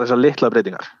eru bara þessar litlar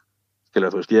breytingar,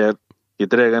 skilur, þú veist,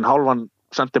 ég dreg en hálfan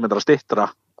sentimetra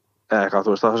stittra eða eitthvað,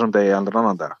 þú veist, það þessum degi heldur en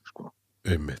annan dag, sko.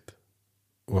 Einmitt.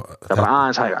 Það er bara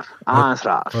aðeins hægar, aðeins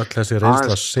hraðar. Og þessi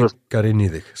reynsla senkar inn í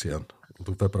þig síðan og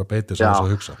þú fer bara að beita svo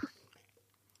að hugsa.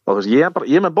 Og þú veist, ég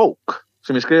er með bók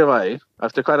sem ég skrifaði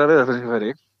eftir hverja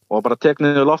veiðarfæri og bara tek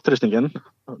niður loftþrýstinginn,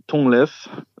 tunglið,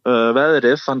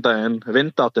 veðrið, þann daginn,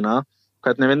 vindáttina,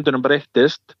 hvernig vindunum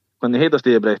breyttist, hvernig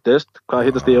hitastigið breyttist,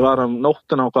 hvað hitastigið var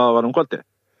nóttina og hvað var kvöldi.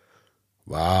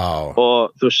 Vá.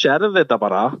 Og þú sérð þetta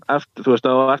bara eftir, þú veist,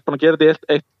 þú ert bara að gera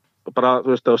þetta eitt bara, þú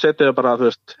veist, og setið bara, þú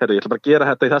veist, herri, ég ætla bara að gera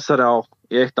þetta í þessari á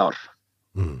í 1 ár.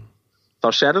 Þá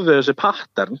sérðu þessi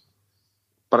pattern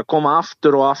bara koma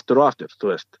aftur og aftur og aftur,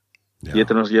 þú veist. Já.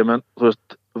 Ég menn, þú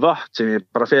veist, vött sem ég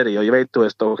bara fer í og ég veit, þú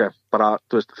veist, ok, bara,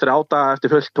 þú veist, 3 daga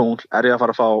eftir fullt tungl ég að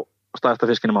fara að fá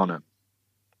stærsta fiskinn í mánuðum.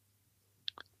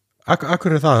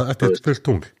 Akkur er það eftir fullt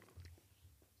tungl?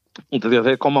 Því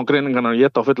að þeir koma á greiningarna og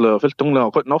éta á fullt tungli á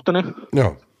nóttunni.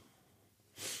 Já.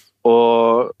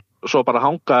 Og svo bara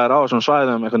hanga þér á þessum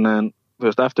svæðum einhvern veginn, þú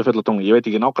veist, eftir fulla tungli. Ég veit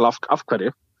ekki nákvæmlega af hverju.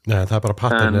 Nei, það er bara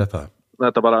patterni þetta.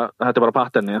 Þetta er bara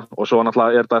patterni og svo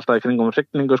náttúrulega þetta alltaf í kringum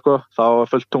hrygningu, sko. Þá er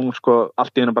fullt tungl, sko,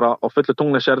 allt í einu bara á fullu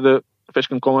tungli sérðu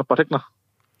fiskinn koma upp að hrygna.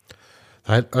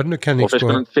 Það er önnur kenning, sko. Og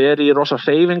fiskinn fer í rosa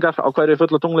hreyfingar á hverju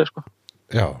fullu tungli, sko.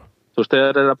 Já. Þú veist, þeir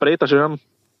eru að breyta sér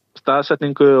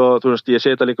staðsetningu og þú veist, ég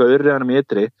sé þetta líka urriðanum í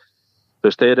ytri. Þú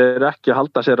veist, þeir eru ekki að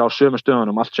halda sér á sömu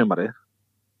stöðunum allt sumarið.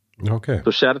 Okay. Þú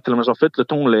sér til og með svo fullu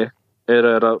tungli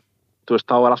þú veist,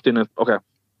 þá er allt í einu, ok,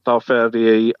 þá fer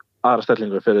ég í aðra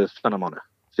stellingu fyrir þennan mánu.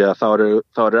 Því að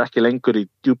þá eru ekki lengur í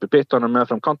djúpi pittunum með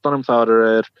fram kantunum, þá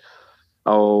eru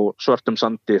á svörtum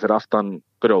sandi fyrir aftan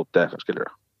grjóti eitthvað,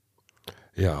 skilur.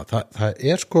 Já, það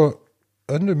er sko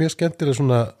önnur mjög skemmtileg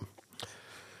svona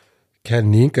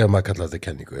kenning, ef maður kallar þetta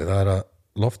kenningu. Það er að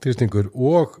loftþrýstingur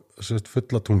og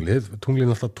fulla tunglin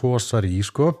alltaf tósar í,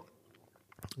 sko.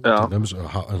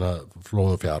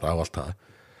 Flóð og fjara og allt það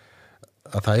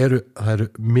að það eru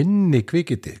minni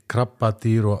kvikindi,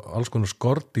 krabbadýr og alls konar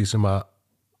skorti sem að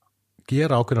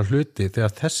gera ákveðna hluti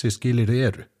þegar þessi skilyrði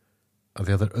eru af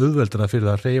því að það er auðveldara fyrir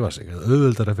það að hreyfa sig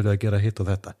auðveldara fyrir það að gera hitt og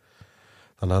þetta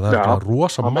þannig að það er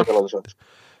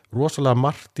rosalega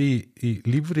margt í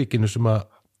lífríkinu sem að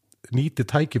nýti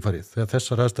tækifærið þegar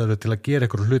þessar aðstæður til að gera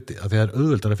einhverju hluti af því að það er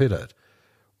auðveldara fyrir þér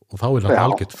og þá er það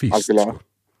algjört físt, sko.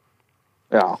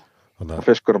 Já, og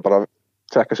fiskurum bara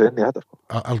tekka sig inn í þetta, sko.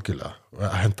 Algjörlega,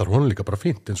 hendar honum líka bara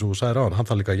fínt eins og þú sagðir á hann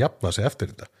þarf líka að jafna sig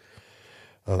eftir þetta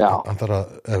hann þarf að,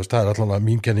 það er allavega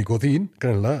mín kenning og þín,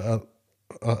 greinilega að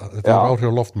þetta er áhrif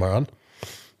á loftmagan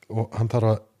og hann þarf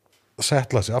að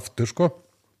setla sig aftur, sko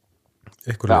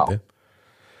ykkur leiti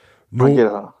nú,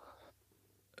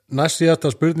 næst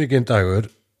síðasta spurningin, Dagur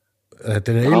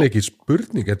þetta er eiginlega ekki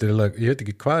spurning þetta er eiginlega, ég veit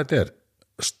ekki hvað þetta er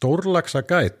stórlaxa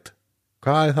gæt.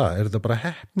 Hvað er það? Er þetta bara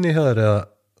heppni hér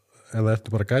eða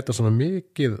ertu bara að gæta svona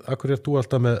mikið? Akkur ert þú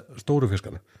alltaf með stóru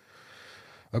fiskana?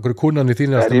 Akkur kunnan í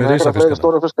þínu alltaf með risafiskana? Ég er með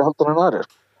stóru fiska heldur en aðrir.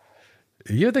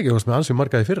 Ég veit ekki, þú varst með ansið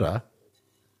marga í fyrra.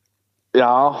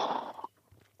 Já.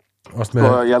 Varst með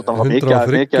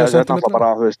 130 centimetra?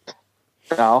 Bara, þú veist.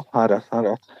 Já, það er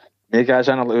rétt. Mikið að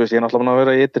segja, þú veist, ég er náttúrulega búin að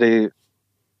vera í ytri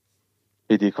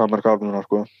í hvað mörg ármunum,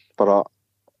 sko. Bara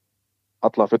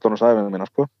alla fullorðnu sæfinu mína,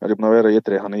 sko. Er ég búin að vera í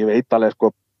ytri, þannig ég veit alveg,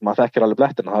 sko, maður þekkir alveg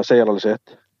blettina, það segir alveg sitt.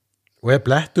 Og er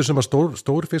blettur sem að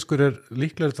stórfiskur er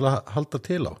líklega til að halda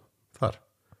til á þar?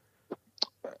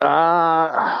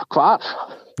 Hvar?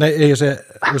 Nei, ég segi,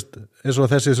 veist, eins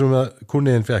og þessi sem að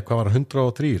kunniðin fekk, hvað var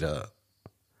 103 eða?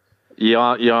 Ég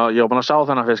var búin að sjá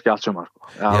þennan fisk í allt sumar sko.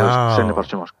 Sinni bara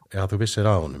sumar sko. Já, þú vissir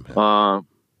á honum.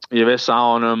 Ég vissi á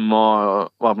honum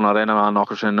og var búin að reyna með hann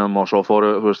nokkur sinnum og svo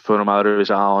fórum aðra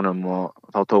vissi á honum og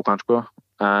þá tók hann sko.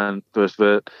 En þú veist,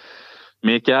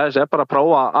 mikið af þessu bara að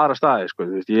prófa aðra staði sko.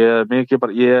 Þú veist,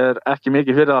 ég er ekki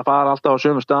mikið fyrir að fara alltaf á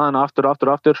sömu staðina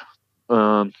aftur.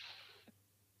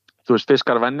 Þú veist,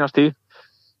 fiskar venjast í.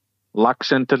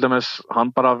 Laxinn til dæmis,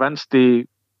 hann bara venst í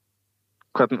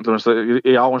hvernig, þú veist,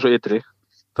 í á eins og ytri.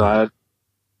 Það eru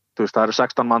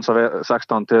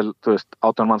 16 til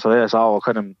 18 manns að veiða þess á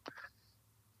hverjum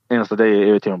einasta degi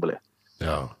yfir tímabili.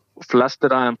 Já.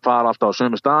 Flestir af þeim fara alltaf á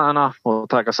sömu staðina og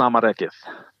taka sama rekið.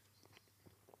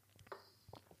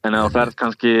 En ef þú ferð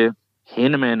kannski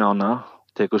hinum einu ána,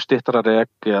 tekur styttra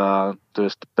rek eða þú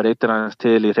veist, breytir aðeins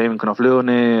til í hreyfinguna á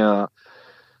flugunni eða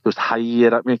þú veist,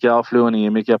 hægir mikið á flugunni,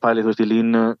 mikið að pæli, þú veist, í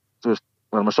línu, þú veist,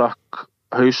 verður með sökk,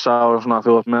 hausa og svona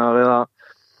þú veist með að veiða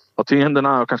á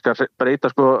tvíhendina og kannski að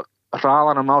breyta sko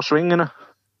hraðanum á svinginu.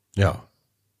 Já.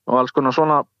 Og alls konar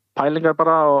svona pælingar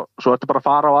bara og svo ertu bara að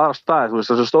fara á aðra staði, þú veist,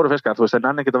 þessu stóru fiskar, þú veist, þeir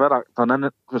nenni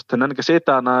ekki að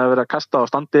sita en að vera að kasta og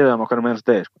standa yfir þeim á hverjum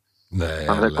einasta degi, sko. Nei,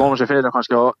 þannig þeir koma sér fyrir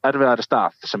kannski á erfiðari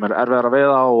stað sem er erfiðar að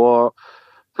veiða og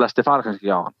flesti fara kannski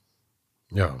ekki á hann.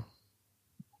 Já.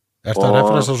 Er það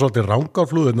referensa svolítið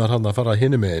rangárflúðurnar hann að fara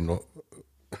hinum megin og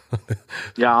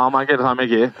Já, maður gerir það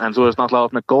mikið, en þú veist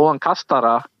náttúrulega með góðan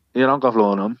kastara í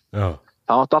rangárflúðunum,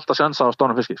 þá áttu alltaf sjansa á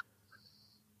stórum fiski.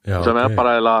 Já, sem er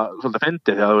bara eiginlega svolítið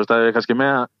fyndið, því að þú veist, ef ég kannski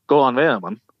með góðan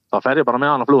veiðamann, þá fer ég bara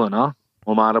með hann á flúðuna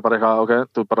og maður er bara eitthvað, ok,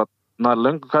 þú bara nær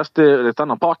löngu kasti í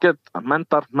þennan pocket,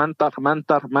 mendar,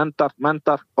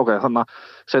 ok, þannig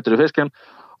setur í fiskinn,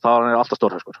 þá er hann alltaf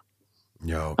stórfiskur.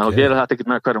 Já, ok. En þú gerir þetta ekki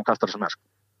með hverjum kastara sem er.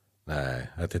 Nei,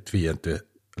 þetta er tvíendu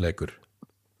leikur.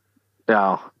 Já.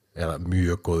 Eða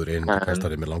mjög góður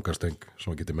kastari með langarstöng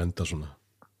sem getur menda svona.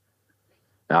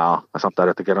 Já, en samt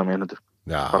er þetta að gera mjög hundur.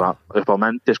 Já. Bara upp á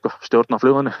mendi, sko, stjórna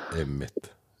flugunni.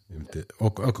 Einmitt.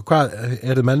 Og hvað,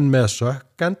 eru menn með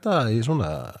sökkenda í svona,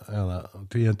 eða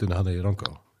tvíendunni hann í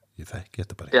rangá? Ég þekki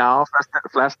þetta bara ekki. Já,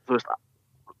 flest, þú veist,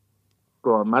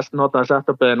 sko, mest notaði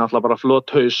setupið er náttúrulega bara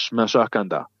flothaus með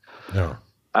sökkenda. Já.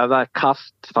 Ef það er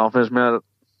kalt, þá finnst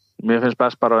mér finnst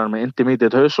best bara að vera með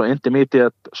intermediate haus og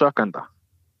intermediate sökkenda.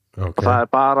 Okay. Og það er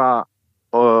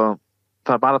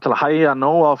bara til að hægja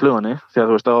nóg á flugunni, því að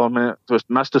þú veist,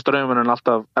 mestu straumurinn er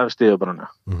alltaf efst í yfirborðinu.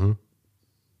 Mhm.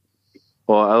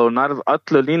 Og ef þú nærð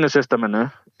öllu línusysteminu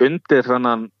undir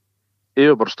þennan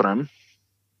yfirborðsstraum,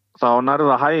 þá nærð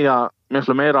að hægja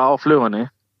miklu meira á flugunni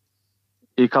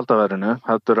í kaldaverinu,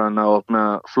 heldur en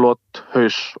með flott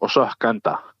haus og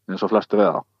sökkenda, eins og flestu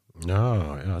við á. Já,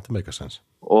 þetta make a sense.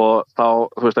 Og þá,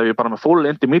 þú veist, ef ég bara með full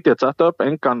intermediate setup,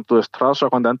 engan, þú veist,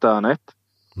 hraðsökkvandi enda eða neitt,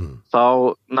 þá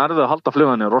nærðu að halda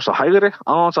flugunni rosa hægri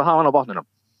á þess að hafa hann á botninum.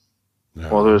 Já.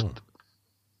 Og þú veist,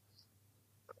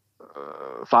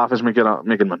 það finnst mér gera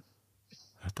mikil mun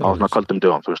á svona köldum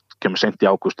dögum, þú veist, kemur seint í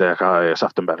ágúst eða eitthvað í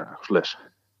september eða svo leiðis.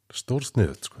 Stór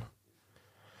sniðut, sko.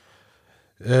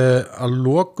 Að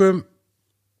lokum,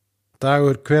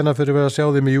 Dagur, hvenær fyrir við að sjá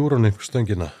þig með Euronym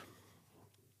stöngina?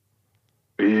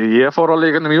 Ég fór á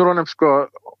líkanum Euronym, sko,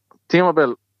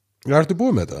 tímabil. Já, ertu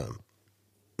búið með þetta?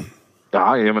 Já,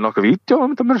 ég er með nokkuð vídeo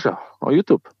um þetta mér að sjá á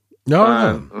YouTube. Já,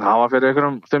 en það var fyrir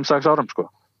einhverjum 5-6 árum, sko.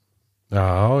 Já.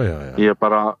 Ég er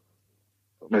bara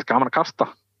með gaman að kasta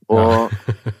og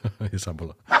ég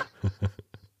sammála.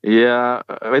 Ég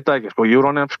veit það ekki, sko,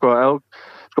 Euronym, sko,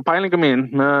 pælinga mín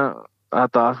með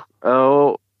þetta, ef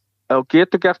þú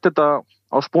getur gert þetta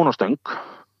á spúnastöng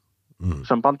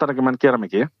sem bandarækjumenn gera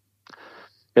mikið,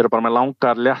 eru bara með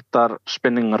langar, léttar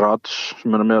spinning rods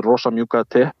sem eru með rosa mjúka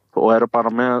tipp og eru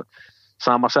bara með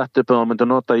sama setup og myndu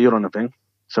nota í Euronym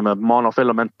sem er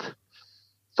monofilament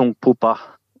þung púpa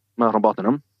með frá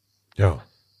botninum. Já.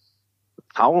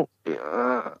 Þá,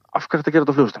 af hverju þetta gera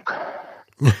þetta á flugstöng?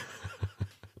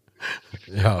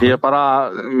 Já. Ég bara,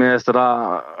 mér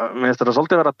finnst þetta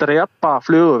svolítið vera að drepa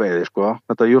fluguveiði, sko,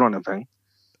 þetta Euronym thing.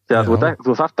 Því að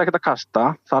þú þarft ekki að kasta,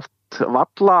 þarft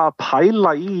valla að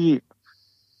pæla í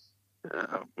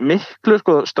miklu,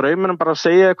 sko, straumunum bara að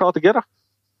segja hvað átt að gera.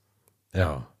 Já.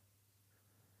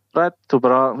 Þú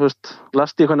bara, þú veist,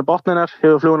 lest í hvernig botnin er,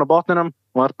 hefur flugun á botninum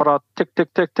og er bara tikk.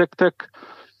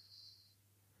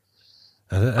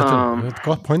 Þetta er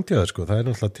gott point í það, sko. Það er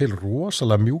náttúrulega til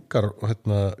rosalega mjúkar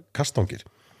kastangir.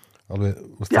 Alveg,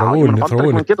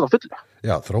 bandarækjumenn geta það fullu.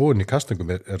 Já, þróun í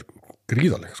kastangum er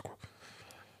gríðarleg, sko.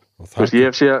 Þú veist,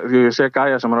 ég sé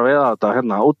gæja sem er að veiða þetta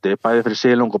hérna úti, bæði fyrir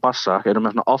silung og bassa, eru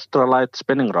með svona ultralight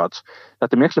spinning rods.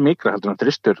 Þetta er miklu mikra heldur en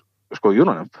þristur, sko,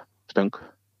 Euronym stöng.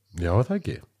 Já, það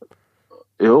ekki.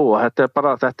 Jú, og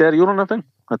þetta er Euronym stöng.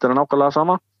 þetta er nákvæmlega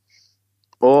sama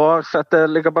og þetta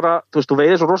er líka bara, þú veist, þú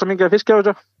veiðir svo rosa mikið af fiski á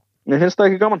þessu, mér finnst það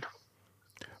ekki gaman.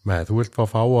 Nei, þú vilt fá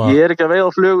að ég er ekki að veiða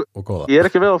á flug ég er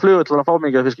ekki að veiða á flug til að fá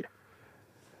mikið af fiski.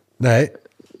 Nei.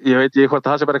 Ég veit ekki hvort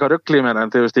það sé bara eitthvað rugl í mér, en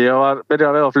þú veist, ég var byrjað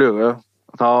að veiða á flug,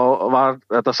 þá var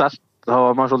þetta selt, þá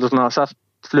var maður svolítið svona selt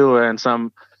flugveginn sem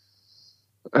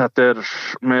þetta er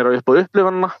meira upp á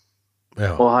upplifunina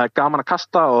og það er gaman að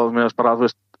kasta og mér finnst bara, þú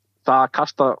veist, það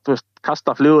að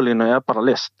kasta flugulínu er bara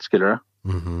list, skilur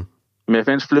Mér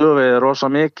finnst flugveiði rosa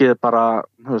mikið bara,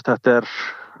 þú veist, þetta er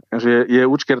eins og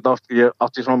ég útskýrði oft, ég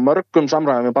átti svona mörgum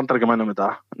samræðum með bandaríkjamönnum þetta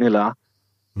nýlega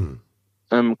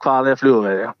hvað er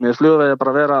flugveiði. Mér finnst flugveiði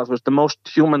bara vera, þú veist, the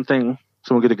most human thing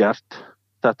sem þú getur gert.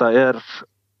 Þetta er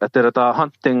þetta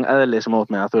hunting eðli sem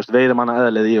út með, þú veist, veiðimanna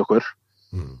eðlið í okkur.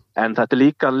 En þetta er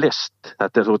líka list.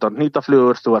 Þetta er, þú ert að hnýta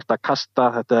flugur, þú ert að kasta,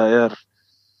 þetta er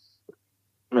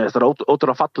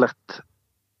ótrúlega fallegt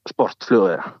sport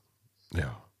flugveiði. Já,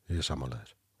 ég er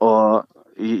sammálaður. Og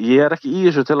ég er ekki í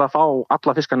þessu til að fá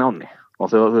alla fiskana áni. Og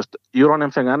þú veist,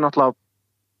 Euronymfing er náttúrulega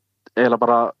eiginlega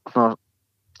bara svona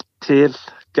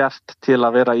tilgert til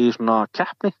að vera í svona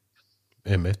keppni.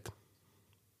 Einmitt.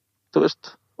 Þú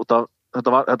veist,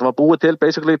 þetta var búið til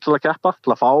basically til að keppa,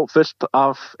 til að fá fullt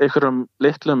af einhverjum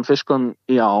litlum fiskum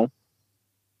í á,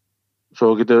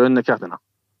 svo getur unnið keppnina.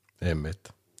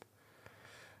 Einmitt.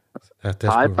 Það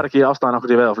er bara ekki ástæðan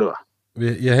okkur í veiða á fluga.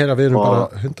 Ég heyra við erum bara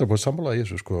 100% sammála í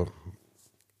þessu, sko.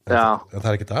 En það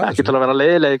er ekki það. Ekki til að vera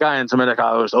leiðilegi gæinn sem er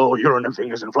eitthvað, þú veist,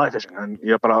 Euronymfing is in fly fishing, en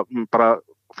ég bara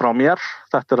frá mér,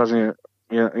 þetta er það sem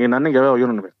ég nenni ekki að veiða á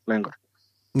Euronymfing lengur.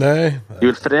 Nei. Ég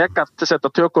vil frekar til að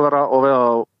setja tökuvera og veiða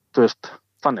á, þú veist,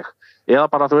 þannig. Eða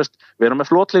bara, þú veist, við erum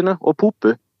með flotlínu og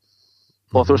púpu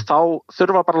og þú veist, þá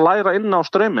þurfa bara að læra inn á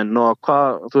strauminn og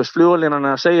hvað, þú veist, flugulínan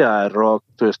er að segja þér og,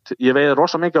 þú veist, ég veiði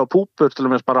rosa mikið á púpur til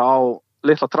dæmis bara á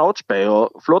litla trátsbei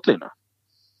og flotlínu.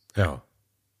 Já.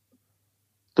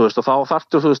 Þú veist, og þá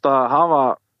þarftu, þú veist, að hafa,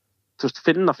 þú veist,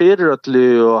 finna fyrir öllu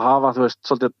og hafa, þú veist,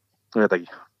 svolítið, ég veit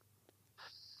ekki.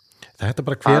 Þetta er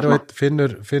bara hver og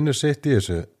einn finnur sitt í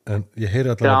þessu, en ég heyri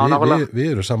allavega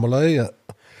við erum sammálaði að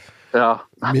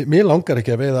mér langar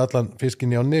ekki að veiða allan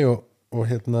fiskin í ánni og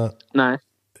hérna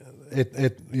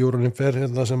einn Euronymfer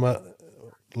hérna sem að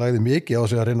lagði mikið á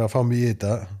sig að reyna að fá mig í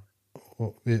þetta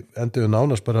og við enduðum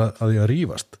nánast bara að ég að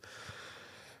rífast.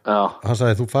 Hann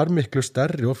sagði, þú far miklu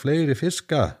stærri og fleiri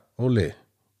fiska, Óli.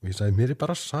 Og ég sagði, mér er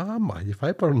bara sama, ég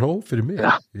fæ bara nóg fyrir mig.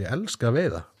 Ég elska að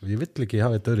veiða og ég vill ekki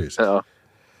hafa þetta öðruvísi.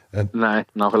 Nei,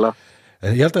 nákvæmlega.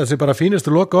 En ég held að þessi bara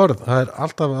fínustu loka orð, það er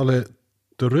alltaf alveg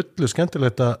drullu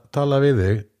skemmtilegt að tala við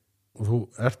þig og þú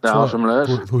ert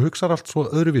þú hugsar allt svo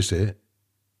öðruvísi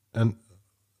en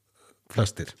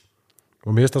flestir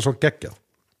og mér finnst það svo geggjað.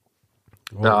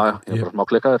 Já, ég er bara smá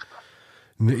klikkaður.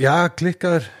 Já,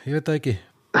 klikkaður, ég veit það ekki.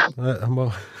 Það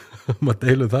má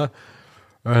deilu það.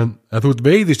 En þú ert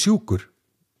veiði sjúkur.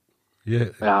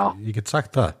 Ég get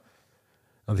sagt það.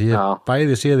 Því ég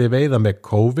bæði sé þig veiða með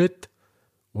COVID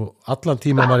og allan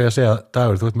tíma var ég að segja,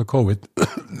 Dagur, þú ert með COVID.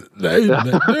 Nei,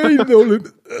 Ólin.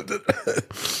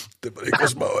 Þetta er bara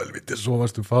eitthvað smá helviti, svo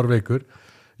varstu fárveikur.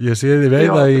 Ég sé þig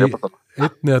veiða í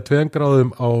 1 eða 2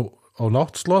 gráðum á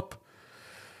náttslopp.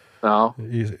 Já,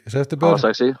 í september. Það var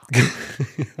sexy.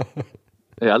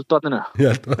 Í eldvatninu.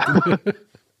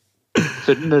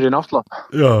 Þunnur í náttslopp.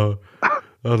 Já,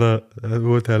 þannig að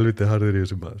þú ert helviti harður í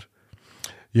þessum maður.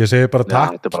 Ég segi bara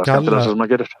takk. Þetta er bara skemmtilega sem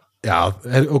maður gerir. Já,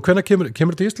 og hvenær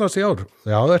kemur til Íslands í ár?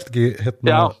 Já, það ert ekki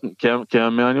hérna. Já,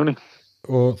 kemur meðan júni.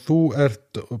 Og þú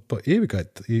ert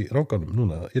yfirgætt í Ranganum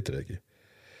núna, yttir það ekki?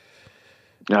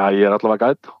 Já, ég er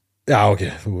allavega gætt. Já, ok,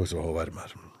 þú er svo hóværi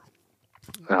maður.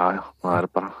 Já, það er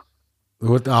bara. Þú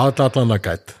ert allan að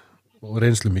gætt og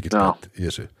reynslu mikill gætt í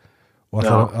þessu. Og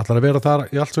ætlar að vera þar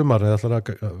í allt sumar eða ætlar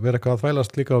að vera eitthvað að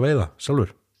þvælast líka á veiða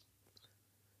sjálfur?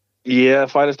 Ég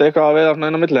fælist eitthvað að veiða svona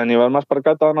inn á milli en ég var mest bara að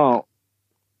gæta hana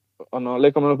að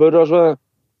leika með börju og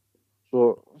svo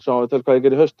sjáum við til hvað ég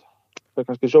gerir í haust. Það er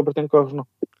kannski sjóbyrtingu og svona.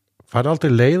 Færðu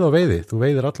aldrei leið á veiði? Þú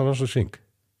veiðir allan hans og syng?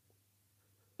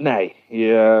 Nei,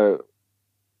 ég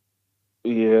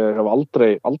hef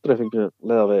aldrei fengið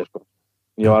leið á veiði, sko.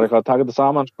 Ég var eitthvað að taka þetta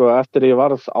saman, sko, eftir ég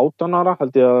varð 18 ára,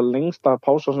 held ég að lengsta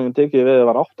pása sem ég tekið veiði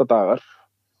var 8 dagar.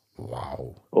 Vá.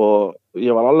 Og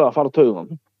ég var alveg að fara á taugum.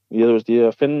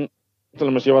 Ég finn, til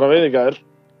og með ég var að veiða í gær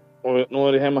og nú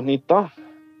er ég heima að hnýta.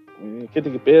 Ég get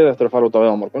ekki beðið eftir að fara út að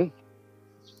veiða á morgun.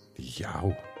 Já.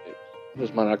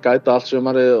 Maður er að gæta allt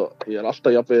sumarið og ég er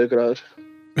alltaf jafn veiðigræður.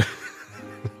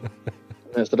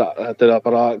 Þetta er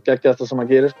bara geggjast það sem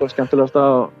að gera, sko, skemmtilegasta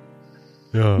og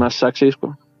mest sexy,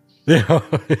 sko. Já.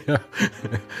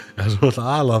 Það er svona alltaf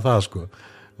alað það, sko.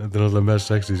 Þetta er alltaf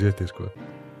mest sexy sitt, sko.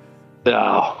 Já,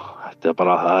 þetta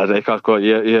bara, það eitthvað sko,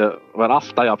 ég var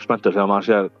alltaf jafn spenntur þegar maður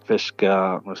sér fisk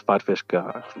eða spær fisk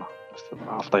eða eitthvað svona, það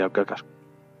var alltaf jafn gögga sko.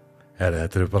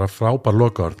 Þetta bara frábær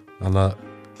lokaorð, þannig að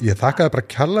ég þakkaði bara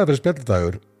kærlega fyrir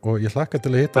spjalldagur og ég hlakka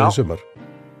til að hitta þig í sumar.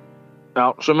 Já,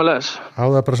 sömuleiðis.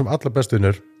 Hafa það bara sem allra bestu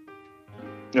vinur.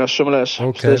 Já, sömuleiðis.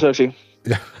 Okay. Stay sexy.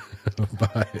 Já,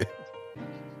 bye.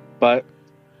 Bye.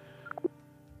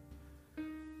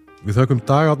 Við þökkum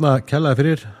Dag Árna kærlega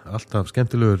fyrir, alltaf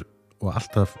skemmtilegur og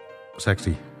alltaf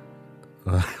sexy.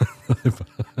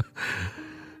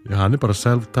 Já, hann bara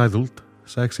self-titled,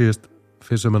 sexiest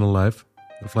fisherman alive,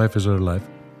 fly fisher alive.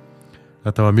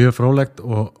 Þetta var mjög fróðlegt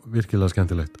og virkilega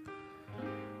skemmtilegt.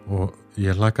 Og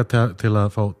ég hlakka til að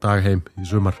fá Dag heim í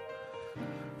sumar.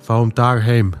 Fáum Dag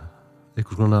heim,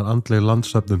 eitthvað svona andleg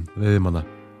landsöfnum veiðimanna.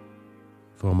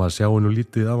 Þó að maður sjáu nú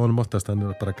lítið af honum oftast, hann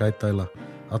bara gætæla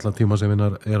allan tíma sem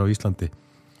hann á Íslandi.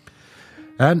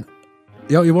 En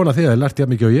já, ég vona þið að lært ég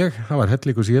mikið og ég. Það var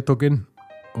hellingur sem ég tók inn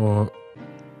og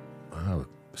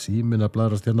síminn að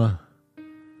bladrast hérna.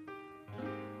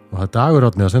 Og það Dagur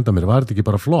Árni að senda mér, var þetta ekki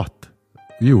bara flott?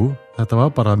 Jú, þetta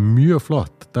var bara mjög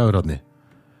flott, Dagur Árni.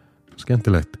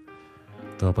 Skemmtilegt.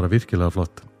 Þetta var bara virkilega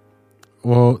flott.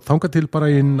 Og þangað til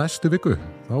bara í næstu viku.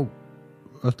 Þá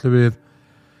öllum við,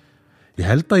 ég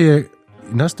held að ég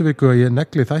í næstu viku að ég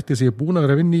negli þætti sem ég er búin að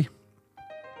vera að vinna í.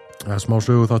 Það er smá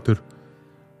sögu þáttur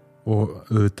og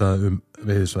auðvitað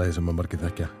veiðisvæði sem að margir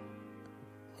þekkja.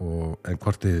 En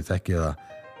hvort þið þekkið það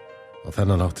á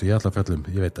þennan hátt sem ég ætla að fjöllum,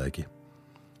 ég veit það ekki.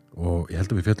 Og ég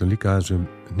held að við fjöllum líka aðeins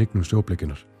hnignum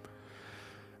sjóbleikinar.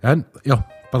 En já,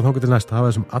 bara þangað til næst, hafa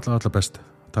þessum allra best.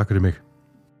 Takk fyrir mig.